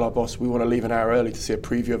we can tell our boss we want to leave an hour early to see a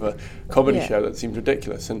preview of a comedy show. That seemed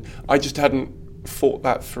ridiculous, and I just hadn't thought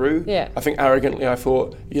that through. I think arrogantly I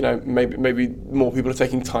thought, you know, maybe more people are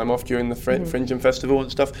taking time off during the Fringe and festival and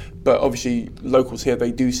stuff, but obviously locals here,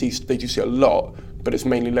 they do see a lot, but it's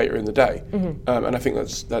mainly later in the day. And I think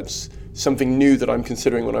that's something new that I'm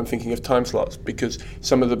considering when I'm thinking of time slots, because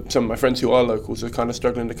some of my friends who are locals are kind of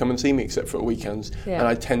struggling to come and see me except for at weekends, and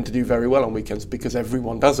I tend to do very well on weekends because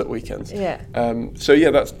everyone does at weekends. So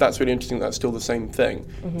yeah, that's really interesting. That's still the same thing.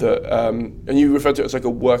 That and you referred to it as like a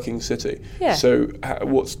working city. So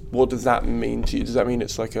what does that mean to you? Does that mean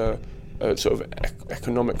it's like a sort of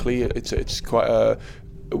economically it's quite a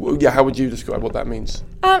how would you describe what that means?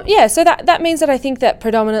 So that means that I think that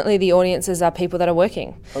predominantly the audiences are people that are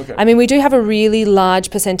working. Okay. I mean, we do have a really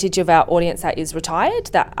large percentage of our audience that is retired,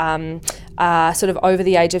 that are sort of over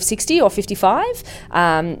the age of 60 or 55.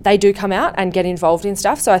 They do come out and get involved in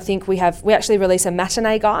stuff. So I think we actually release a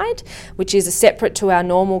matinee guide, which is separate to our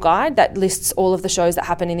normal guide that lists all of the shows that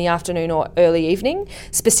happen in the afternoon or early evening,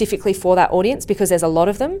 specifically for that audience, because there's a lot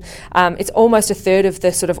of them. It's almost a third of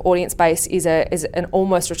the sort of audience base is an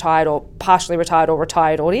almost retired or partially retired or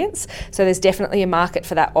retired audience. So there's definitely a market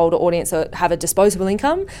for that older audience that have a disposable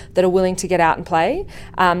income that are willing to get out and play.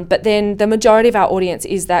 But then the majority of our audience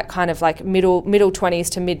is that kind of like middle 20s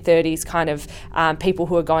to mid 30s kind of people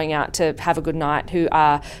who are going out to have a good night, who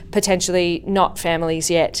are potentially not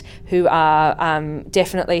families yet, who are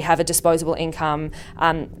definitely have a disposable income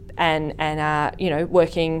and are, you know,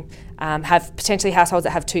 working. Have potentially households that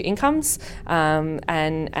have 2 incomes, and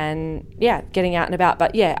getting out and about.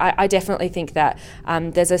 But yeah, I definitely think that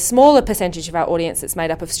there's a smaller percentage of our audience that's made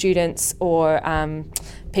up of students or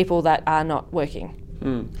people that are not working.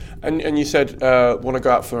 And you said want to go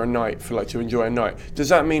out for a night, to enjoy a night. Does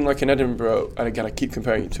that mean like in Edinburgh? And again, I keep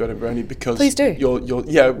comparing it to Edinburgh only because please do.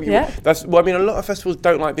 That's well. I mean, a lot of festivals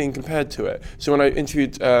don't like being compared to it. So when I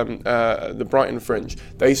interviewed the Brighton Fringe,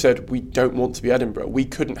 they said we don't want to be Edinburgh. We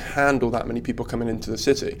couldn't handle that many people coming into the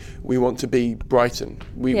city. We want to be Brighton.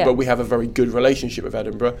 But we have a very good relationship with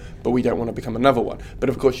Edinburgh, but we don't want to become another one. But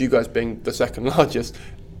of course, you guys being the second largest,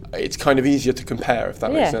 it's kind of easier to compare, if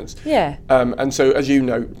that makes sense. And so, as you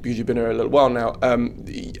know, because you've been here a little while now,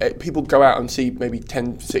 people go out and see maybe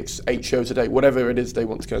 10, 6, 8 shows a day, whatever it is they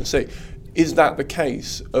want to go and see. Is that the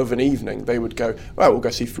case of an evening? They would go, well, we'll go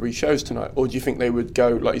see 3 shows tonight. Or do you think they would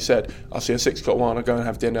go, like you said, I'll see a 6 o'clock one, I'll go and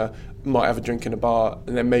have dinner, might have a drink in a bar,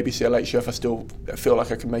 and then maybe see a late show if I still feel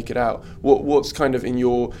like I can make it out? What's kind of in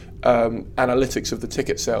your analytics of the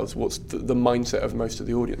ticket sales, what's the mindset of most of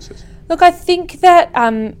the audiences? Look, I think that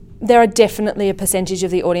there are definitely a percentage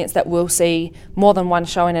of the audience that will see more than one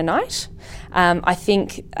show in a night. I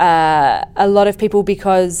think a lot of people,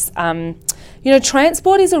 because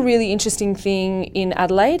Transport is a really interesting thing in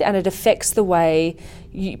Adelaide, and it affects the way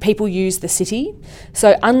people use the city.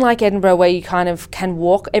 So unlike Edinburgh, where you kind of can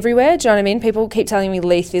walk everywhere, do you know what I mean? People keep telling me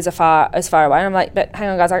Leith is as far away, and I'm like, but hang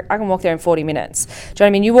on guys, I can walk there in 40 minutes. Do you know what I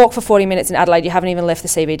mean? You walk for 40 minutes in Adelaide, you haven't even left the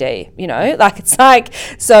CBD,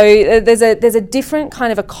 so there's a different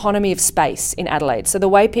kind of economy of space in Adelaide. So the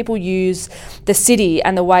way people use the city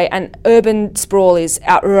and urban sprawl is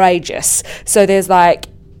outrageous. So there's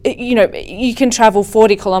you can travel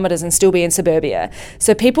 40 kilometres and still be in suburbia.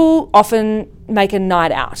 So people often make a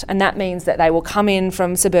night out, and that means that they will come in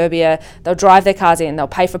from suburbia, they'll drive their cars in, they'll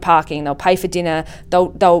pay for parking, they'll pay for dinner,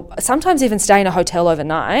 they'll sometimes even stay in a hotel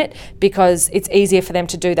overnight because it's easier for them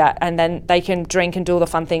to do that, and then they can drink and do all the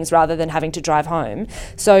fun things rather than having to drive home.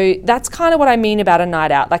 So that's kind of what I mean about a night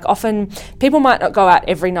out. Like often people might not go out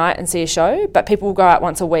every night and see a show, but people will go out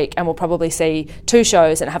once a week and will probably see 2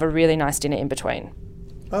 shows and have a really nice dinner in between.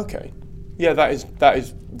 Okay. Yeah, that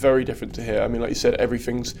is very different to here. I mean, like you said,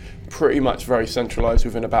 everything's pretty much very centralised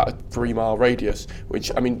within about a 3-mile radius,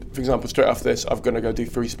 which, I mean, for example, straight after this, I'm going to go do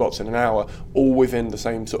 3 spots in an hour, all within the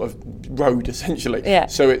same sort of road, essentially. Yeah.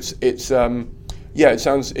 So it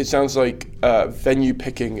sounds like venue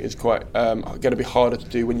picking is quite going to be harder to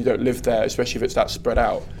do when you don't live there, especially if it's that spread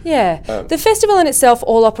out. Yeah, the festival in itself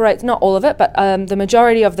all operates, not all of it, but the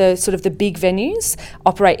majority of the sort of the big venues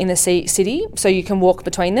operate in the city, so you can walk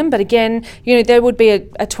between them. But again, there would be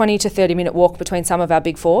a 20 to 30 minute walk between some of our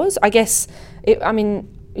big fours. I guess,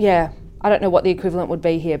 I don't know what the equivalent would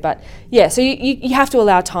be here, but yeah, so you have to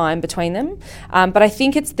allow time between them. But I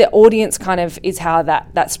think it's the audience kind of is how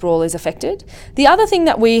that sprawl is affected. The other thing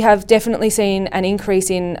that we have definitely seen an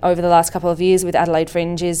increase in over the last couple of years with Adelaide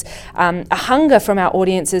Fringe is a hunger from our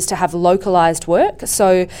audiences to have localised work.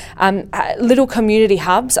 So little community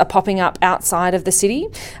hubs are popping up outside of the city.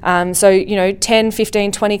 10,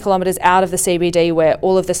 15, 20 kilometres out of the CBD where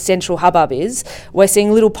all of the central hubbub is, we're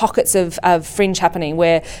seeing little pockets of fringe happening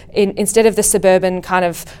where instead of the suburban kind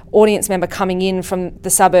of audience member coming in from the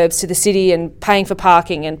suburbs to the city and paying for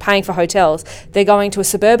parking and paying for hotels, they're going to a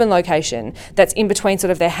suburban location that's in between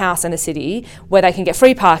sort of their house and the city, where they can get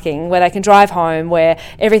free parking, where they can drive home, where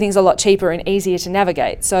everything's a lot cheaper and easier to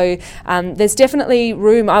navigate. So there's definitely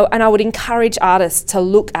room, and I would encourage artists to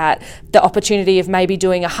look at the opportunity of maybe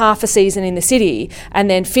doing a half a season in the city and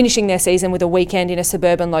then finishing their season with a weekend in a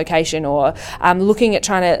suburban location, or looking at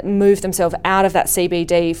trying to move themselves out of that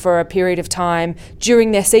CBD for a period of time during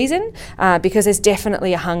their season, because there's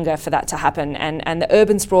definitely a hunger for that to happen, and the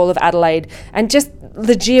urban sprawl of Adelaide and just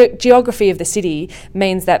the geography of the city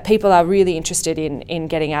means that people are really interested in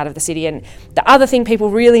getting out of the city. And the other thing people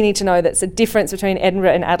really need to know that's a difference between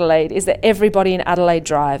Edinburgh and Adelaide is that everybody in Adelaide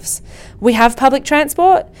drives. We have public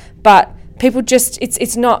transport, but people just,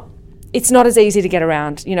 it's not as easy to get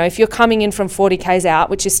around. If you're coming in from 40 k's out,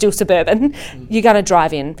 which is still suburban, you're going to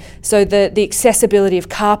drive in. So the accessibility of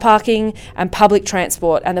car parking and public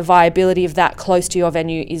transport and the viability of that close to your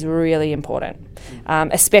venue is really important,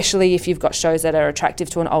 especially if you've got shows that are attractive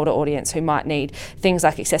to an older audience who might need things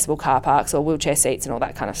like accessible car parks or wheelchair seats and all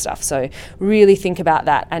that kind of stuff. So really think about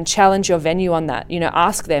that and challenge your venue on that.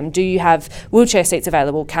 Ask them, do you have wheelchair seats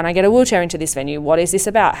available? Can I get a wheelchair into this venue? What is this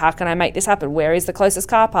about? How can I make this happen? Where is the closest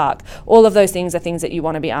car park? All of those things are things that you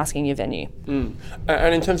want to be asking your venue.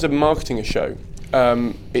 And in terms of marketing a show,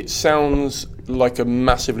 it sounds like a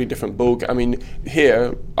massively different ballgame. I mean,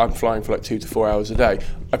 here I'm flying for like 2 to 4 hours a day.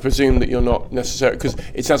 I presume that you're not necessarily, because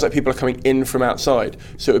it sounds like people are coming in from outside.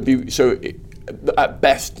 So at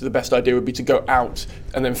best, the best idea would be to go out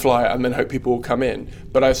and then fly and then hope people will come in.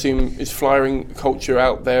 But I assume, is flying culture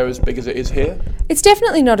out there as big as it is here? It's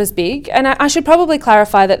definitely not as big, and I should probably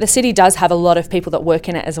clarify that the city does have a lot of people that work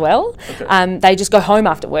in it as well. Okay. They just go home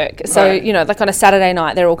after work. So, right. Like on a Saturday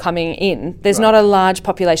night, they're all coming in. There's not a large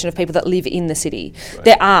population of people that live in the city. Right.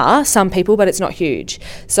 There are some people, but it's not huge.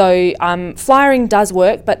 So flying does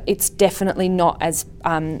work, but it's definitely not as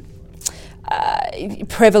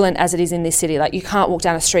prevalent as it is in this city. Like, you can't walk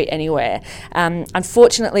down a street anywhere.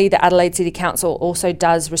 Unfortunately, the Adelaide City Council also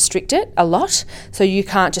does restrict it a lot. So you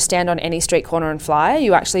can't just stand on any street corner and fly.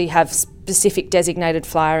 You actually have specific designated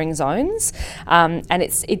flyering zones, and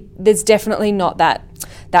there's definitely not that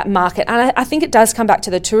market. And I think it does come back to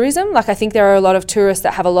the tourism. Like, I think there are a lot of tourists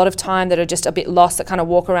that have a lot of time that are just a bit lost, that kind of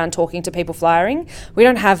walk around talking to people flying. We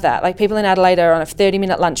don't have that. Like, people in Adelaide are on a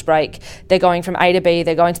 30-minute lunch break. They're going from A to B.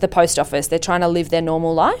 They're going to the post office. They're trying to live their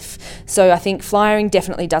normal life. So I think flying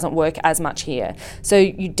definitely doesn't work as much here. So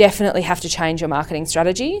you definitely have to change your marketing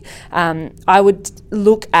strategy. I would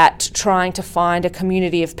look at trying to find a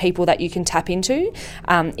community of people that you can tap into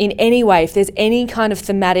in any way. If there's any kind of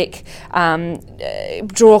thematic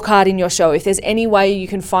draw card in your show, if there's any way you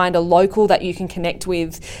can find a local that you can connect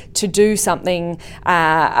with to do something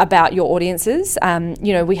about your audiences.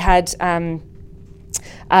 We had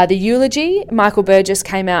the Eulogy. Michael Burgess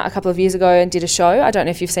came out a couple of years ago and did a show. I don't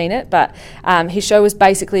know if you've seen it, but his show was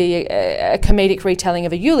basically a comedic retelling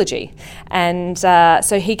of a eulogy. And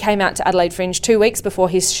so he came out to Adelaide Fringe 2 weeks before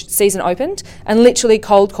his season opened and literally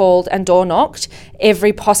cold called and door knocked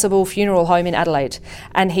every possible funeral home in Adelaide.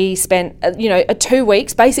 And he spent 2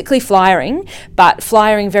 weeks basically flyering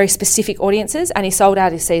very specific audiences, and he sold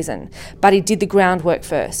out his season. But he did the groundwork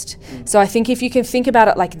first. So I think if you can think about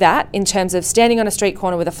it like that, in terms of standing on a street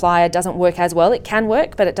corner with a flyer doesn't work as well. It can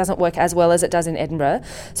work, but it doesn't work as well as it does in Edinburgh.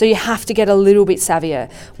 So you have to get a little bit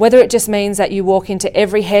savvier. Whether it just means that you walk into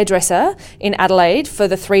every hairdresser in Adelaide for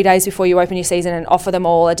the 3 days before you open your season and offer them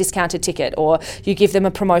all a discounted ticket, or you give them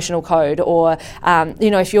a promotional code, or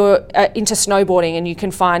if you're into snowboarding and you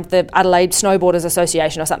can find the Adelaide Snowboarders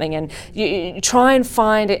Association or something, and you try and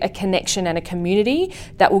find a connection and a community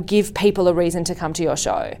that will give people a reason to come to your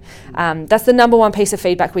show. That's the number one piece of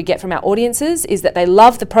feedback we get from our audiences, is that they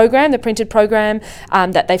love the program, the printed program,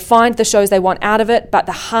 that they find the shows they want out of it, but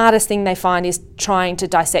the hardest thing they find is trying to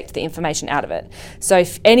dissect the information out of it. So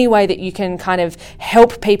if any way that you can kind of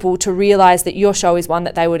help people to realise that your show is one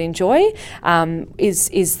that they would enjoy,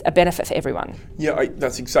 is a benefit for everyone. Yeah,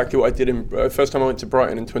 that's exactly what I did. First time I went to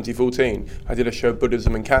Brighton in 2014, I did a show,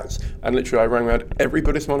 Buddhism and Cats, and literally I rang around every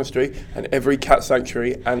Buddhist monastery and every cat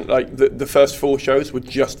sanctuary, and like the first 4 shows were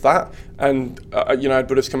just that. And I had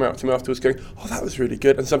Buddhists come out to me afterwards going, "Oh, that was really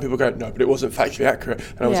good." And some people go, "No, but it wasn't factually accurate."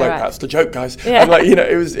 And I was "That's the joke, guys." Yeah. And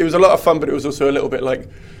it was a lot of fun, but it was also a little bit like,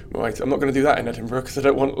 right, I'm not going to do that in Edinburgh because I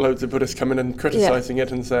don't want loads of Buddhists coming and criticising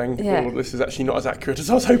it and saying, "Well, this is actually not as accurate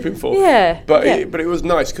as I was hoping for." But it was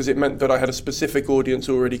nice because it meant that I had a specific audience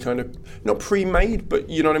already kind of not pre-made, but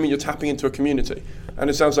you know what I mean. You're tapping into a community, and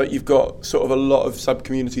it sounds like you've got sort of a lot of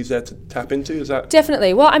sub-communities there to tap into. Is that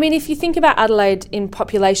definitely? Well, I mean, if you think about Adelaide in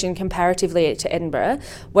population comparatively to Edinburgh,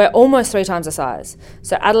 we're almost 3 times the size.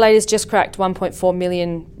 So Adelaide has just cracked 1.4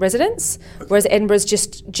 million residents, whereas Edinburgh's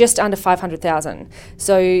just under 500,000.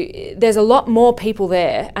 So there's a lot more people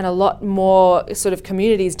there and a lot more sort of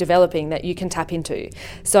communities developing that you can tap into.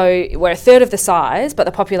 So we're a third of the size, but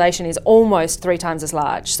the population is almost 3 times as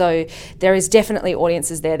large. So there is definitely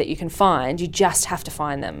audiences there that you can find. You just have to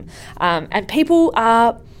find them. And people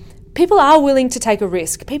are willing to take a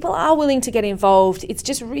risk. People are willing to get involved. It's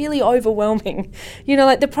just really overwhelming.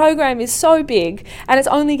 The program is so big and it's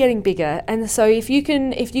only getting bigger. And so if you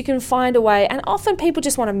can find a way, and often people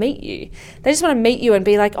just want to meet you. They just want to meet you and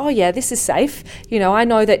be like, "Oh yeah, this is safe. I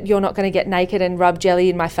know that you're not going to get naked and rub jelly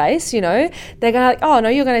in my face." They're going to like, "Oh no,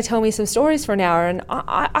 you're going to tell me some stories for an hour, and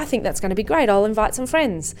I think that's going to be great. I'll invite some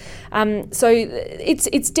friends." So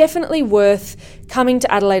it's definitely worth coming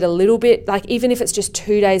to Adelaide a little bit, like even if it's just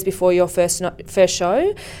 2 days before your first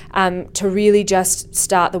show, to really just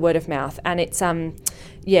start the word of mouth. And it's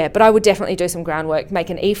but I would definitely do some groundwork,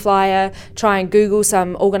 make an e-flyer, try and Google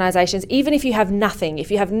some organisations. Even if you have nothing,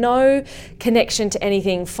 if you have no connection to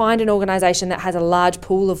anything, find an organisation that has a large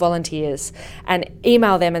pool of volunteers and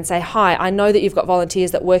email them and say, "Hi, I know that you've got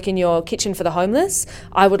volunteers that work in your kitchen for the homeless.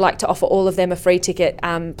 I would like to offer all of them a free ticket.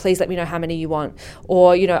 Please let me know how many you want."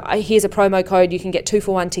 Or, here's a promo code, you can get 2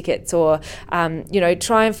 for 1 tickets. Or,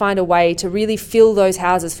 try and find a way to really fill those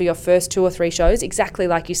houses for your first 2 or 3 shows, exactly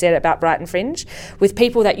like you said about Brighton Fringe, with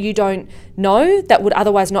people that you don't know that would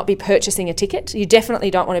otherwise not be purchasing a ticket. You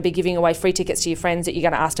definitely don't want to be giving away free tickets to your friends that you're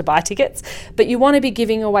going to ask to buy tickets, but you want to be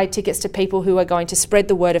giving away tickets to people who are going to spread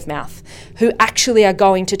the word of mouth, who actually are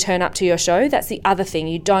going to turn up to your show. That's the other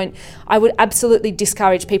thing. I would absolutely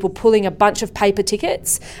discourage people pulling a bunch of paper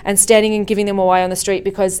tickets and standing and giving them away on the street,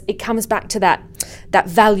 because it comes back to that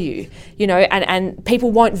value, and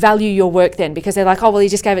people won't value your work then, because they're like, "Oh, well, he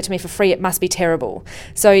just gave it to me for free, it must be terrible."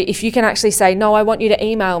 So if you can actually say, "No, I want you to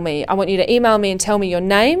email me. I want you to email me and tell me your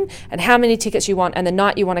name and how many tickets you want and the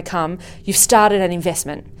night you want to come," you've started an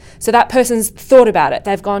investment. So that person's thought about it.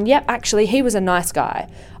 They've gone, "Yep, actually, he was a nice guy.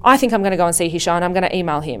 I think I'm going to go and see his show, and I'm going to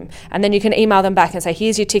email him." And then you can email them back and say,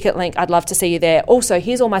 "Here's your ticket link. I'd love to see you there. Also,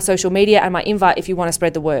 here's all my social media and my invite if you want to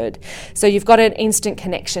spread the word." So you've got an instant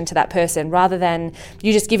connection to that person, rather than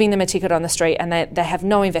you just giving them a ticket on the street and they have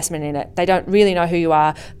no investment in it. They don't really know who you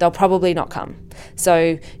are. They'll probably not come.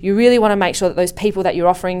 So you really want to make sure that those people that you're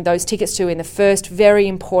offering those tickets to in the first very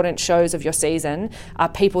important shows of your season are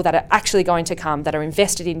people that are actually going to come, that are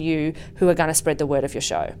invested in you, who are going to spread the word of your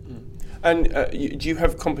show. And do you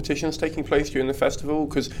have competitions taking place during the festival?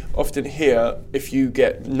 Because often here, if you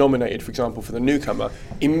get nominated, for example, for the newcomer,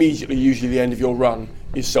 immediately, usually the end of your run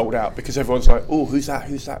is sold out because everyone's like, oh, who's that?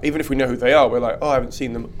 Even if we know who they are, we're like, oh, I haven't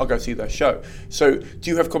seen them, I'll go see their show. So do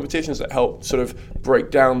you have competitions that help sort of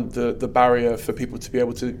break down the barrier for people to be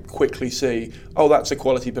able to quickly see, oh, that's a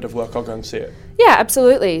quality bit of work, I'll go and see it? Yeah,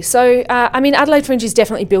 absolutely. So, Adelaide Fringe is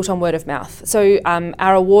definitely built on word of mouth. So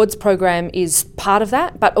our awards program is part of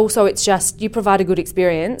that, but also it's just you provide a good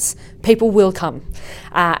experience, people will come.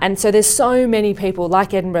 And so there's so many people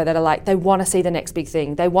like Edinburgh that are like, they want to see the next big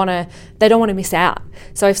thing. They don't want to miss out.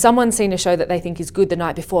 So if someone's seen a show that they think is good the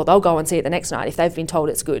night before, they'll go and see it the next night if they've been told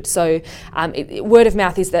it's good. So word of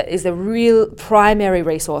mouth is the real primary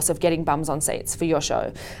resource of getting bums on seats for your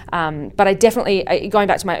show. But I definitely, going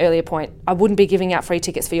back to my earlier point, I wouldn't be giving out free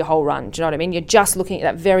tickets for your whole run. Do you know what I mean? You're just looking at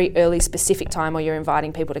that very early specific time where you're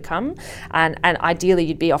inviting people to come, and ideally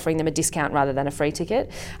you'd be offering them a discount rather than a free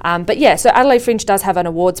ticket. But yeah, so Adelaide Fringe does have an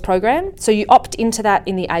awards program. So you opt into that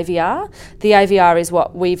in the AVR. The AVR is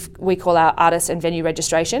what we call our artist and venue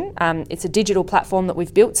registration. It's a digital platform that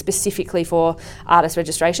we've built specifically for artist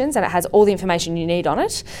registrations, and it has all the information you need on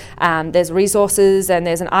it. There's resources, and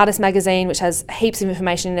there's an artist magazine which has heaps of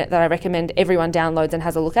information in it that I recommend everyone downloads and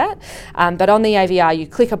has a look at. But on the AVR, you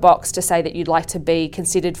click a box to say that you'd like to be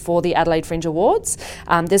considered for the Adelaide Fringe Awards.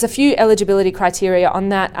 There's a few eligibility criteria on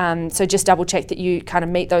that, so just double check that you kind of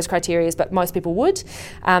meet those criteria, but most people would.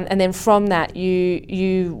 And then from that,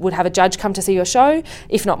 you would have a judge come to see your show,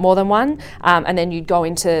 if not more than one, and then you'd go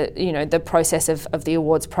into the process of the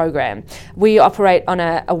awards program. We operate on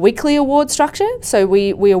a weekly award structure, so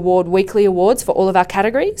we award weekly awards for all of our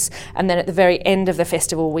categories, and then at the very end of the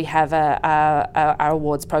festival we have our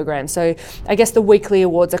awards program. So I guess the weekly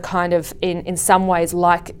awards are kind of in some ways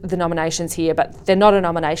like the nominations here, but they're not a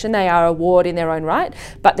nomination, they are an award in their own right,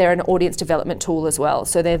 but they're an audience development tool as well.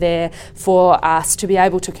 So they're there for us to be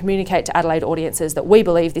able to communicate to Adelaide audiences that we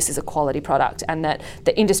believe this is a quality product, and that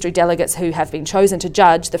the industry delegates who have been chosen to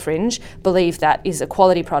judge the Fringe believe that is a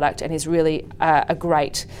quality product and is really a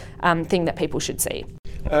great thing that people should see.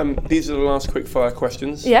 These are the last quickfire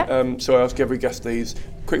questions. Yeah. So I ask every guest these.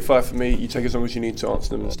 Quickfire for me, you take as long as you need to answer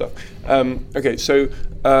them and stuff. Okay, so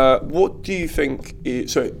what do you think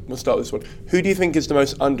we'll start with this one. Who do you think is the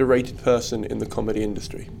most underrated person in the comedy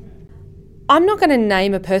industry? I'm not going to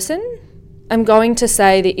name a person. I'm going to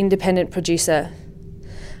say the independent producer.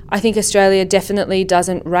 I think Australia definitely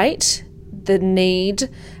doesn't rate the need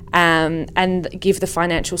and give the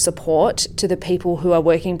financial support to the people who are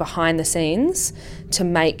working behind the scenes to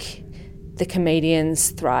make the comedians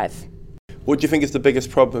thrive. What do you think is the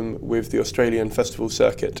biggest problem with the Australian festival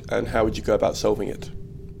circuit, and how would you go about solving it?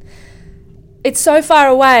 It's so far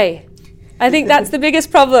away. I think that's the biggest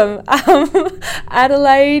problem.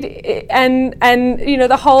 Adelaide and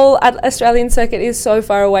the whole Australian circuit is so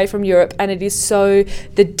far away from Europe, and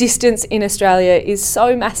the distance in Australia is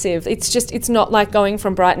so massive. It's not like going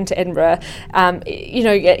from Brighton to Edinburgh.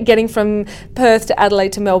 Getting from Perth to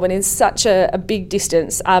Adelaide to Melbourne is such a big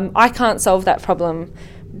distance. I can't solve that problem,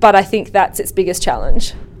 but I think that's its biggest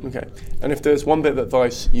challenge. Okay. And if there's one bit of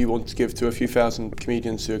advice you want to give to a few thousand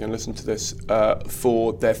comedians who are going to listen to this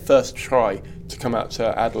for their first try to come out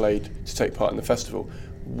to Adelaide to take part in the festival,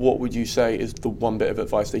 what would you say is the one bit of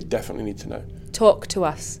advice they definitely need to know? Talk to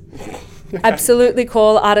us. Absolutely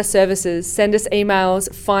call Artist Services, send us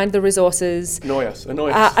emails, find the resources. Annoy us.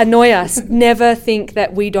 Annoy us. Never think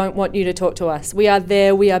that we don't want you to talk to us. We are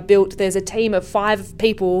there, we are built. There's a team of 5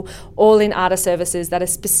 people all in Artist Services that are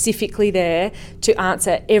specifically there to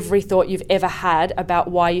answer every thought you've ever had about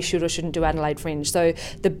why you should or shouldn't do Adelaide Fringe. So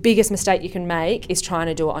the biggest mistake you can make is trying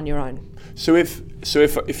to do it on your own. So if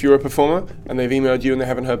you're a performer and they've emailed you and they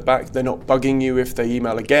haven't heard back, they're not bugging you if they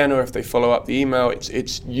email again or if they follow up the email.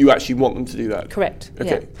 It's you actually want them to do that. Correct.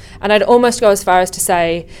 Okay. Yeah. And I'd almost go as far as to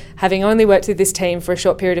say, having only worked with this team for a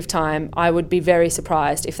short period of time, I would be very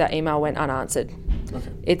surprised if that email went unanswered.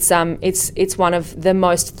 Okay. It's one of the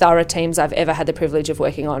most thorough teams I've ever had the privilege of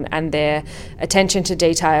working on, and their attention to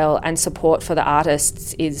detail and support for the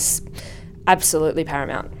artists is absolutely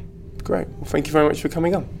paramount. Great. Well, thank you very much for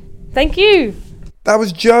coming on. Thank you. That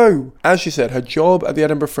was Jo. As she said, her job at the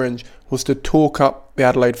Edinburgh Fringe was to talk up the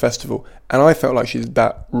Adelaide Festival, and I felt like she did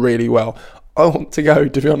that really well. I want to go,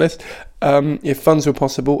 to be honest. If funds were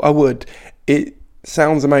possible, I would. It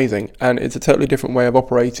sounds amazing, and it's a totally different way of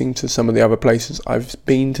operating to some of the other places I've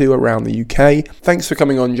been to around the UK. Thanks for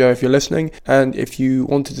coming on, Jo, if you're listening, and if you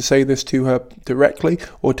wanted to say this to her directly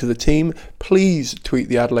or to the team, please tweet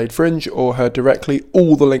the Adelaide Fringe or her directly.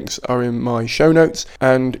 All the links are in my show notes,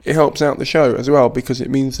 and it helps out the show as well, because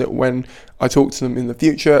it means that when I talk to them in the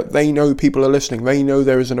future, they know people are listening. They know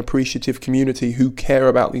there is an appreciative community who care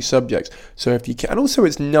about these subjects. So if you can, and also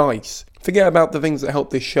it's nice Forget about the things that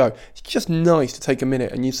help this show. It's just nice to take a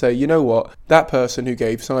minute and you say, you know what, that person who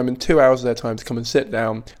gave Simon 2 hours of their time to come and sit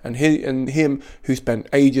down, and him who spent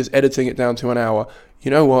ages editing it down to an hour, you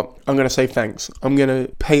know what, I'm going to say thanks. I'm going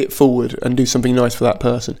to pay it forward and do something nice for that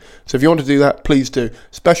person. So if you want to do that, please do.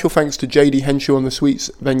 Special thanks to JD Henshaw and the Sweets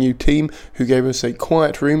Venue team, who gave us a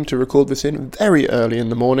quiet room to record this in very early in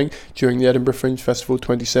the morning during the Edinburgh Fringe Festival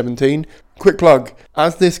 2017. Quick plug,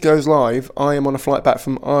 as this goes live, I am on a flight back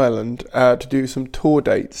from Ireland to do some tour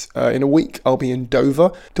dates. In a week, I'll be in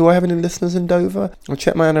Dover. Do I have any listeners in Dover? I'll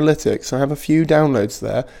check my analytics. I have a few downloads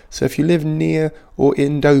there. So if you live near or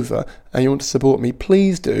in Dover and you want to support me,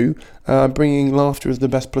 please do. Bringing Laughter is the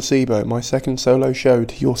Best Placebo, my second solo show,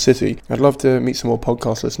 to your city. I'd love to meet some more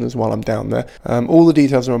podcast listeners while I'm down there. All the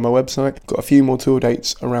details are on my website. Got a few more tour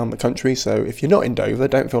dates around the country, so if you're not in Dover,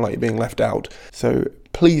 don't feel like you're being left out. So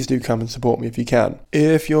please do come and support me if you can.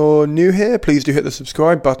 If you're new here, please do hit the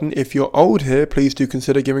subscribe button. If you're old here, please do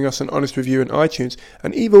consider giving us an honest review in iTunes.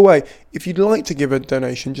 And either way, if you'd like to give a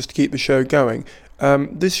donation just to keep the show going,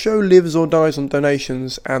 this show lives or dies on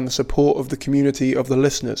donations and the support of the community of the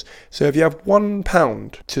listeners. So if you have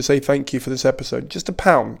 £1 to say thank you for this episode, just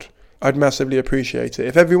 £1, I'd massively appreciate it.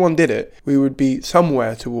 If everyone did it, we would be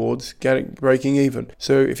somewhere towards breaking even.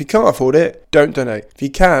 So if you can't afford it, don't donate. If you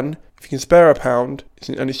can spare £1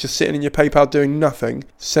 and it's just sitting in your PayPal doing nothing,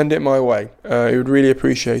 send it my way. I would really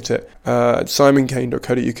appreciate it at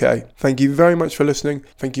simonkane.co.uk. Thank you very much for listening.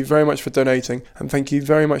 Thank you very much for donating. And thank you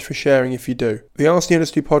very much for sharing if you do. The Ask the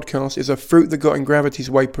Industry podcast is a Fruit That Got in Gravity's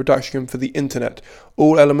Way production for the internet.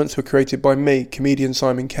 All elements were created by me, comedian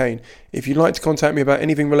Simon Kane. If you'd like to contact me about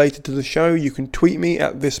anything related to the show, you can tweet me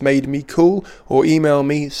at thismademecool or email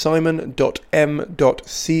me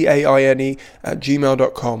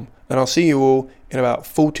simon.m.caine@gmail.com. And I'll see you all in about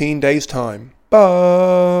 14 days' time.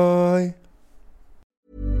 Bye!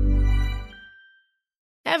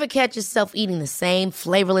 Ever catch yourself eating the same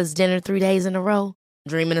flavorless dinner 3 days in a row?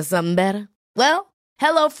 Dreaming of something better? Well,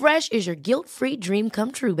 HelloFresh is your guilt-free dream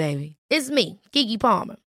come true, baby. It's me, Keke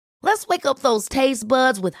Palmer. Let's wake up those taste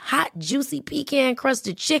buds with hot, juicy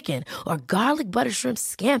pecan-crusted chicken or garlic butter shrimp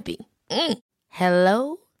scampi.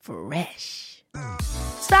 Hello Fresh.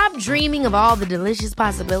 Stop dreaming of all the delicious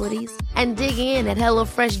possibilities and dig in at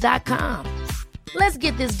HelloFresh.com. Let's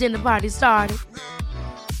get this dinner party started.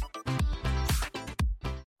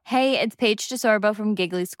 Hey, it's Paige DeSorbo from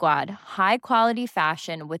Giggly Squad. High quality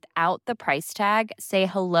fashion without the price tag. Say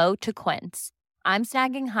hello to Quince. I'm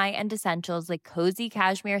snagging high-end essentials like cozy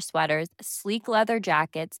cashmere sweaters, sleek leather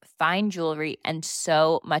jackets, fine jewelry, and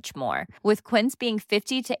so much more. With Quince being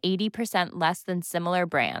 50 to 80% less than similar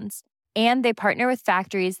brands. And they partner with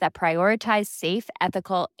factories that prioritize safe,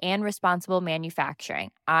 ethical, and responsible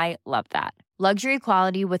manufacturing. I love that. Luxury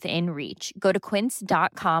quality within reach. Go to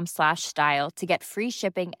quince.com/style to get free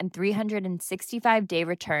shipping and 365-day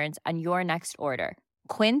returns on your next order.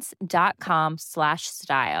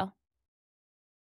 Quince.com/style.